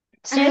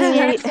 Sí.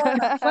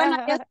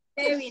 Bueno, yo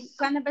débil.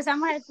 Cuando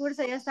empezamos el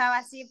curso yo estaba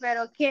así,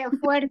 pero qué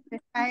fuerte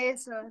está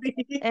eso.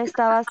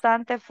 Está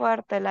bastante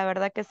fuerte, la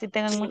verdad que sí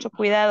tengan mucho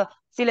cuidado.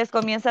 Si les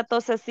comienza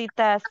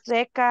tosecita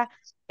seca,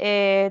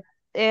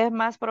 es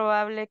más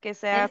probable que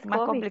sea Es más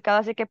COVID. complicado,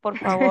 así que por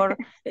favor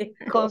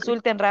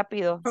consulten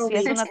rápido. Si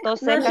es COVID. una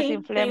tos No, seca sí,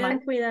 sin flema.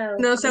 tengan cuidado.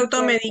 No se be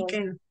careful.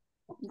 automediquen.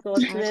 Go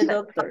to the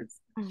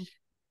doctors.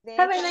 De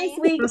Have a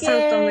hecho, nice No se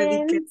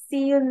automediquen. weekend.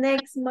 See you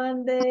next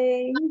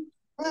Monday.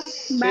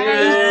 See you. Bye.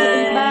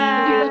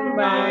 Bye.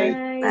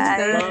 Bye. Bye.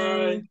 Bye.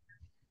 Bye.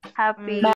 Happy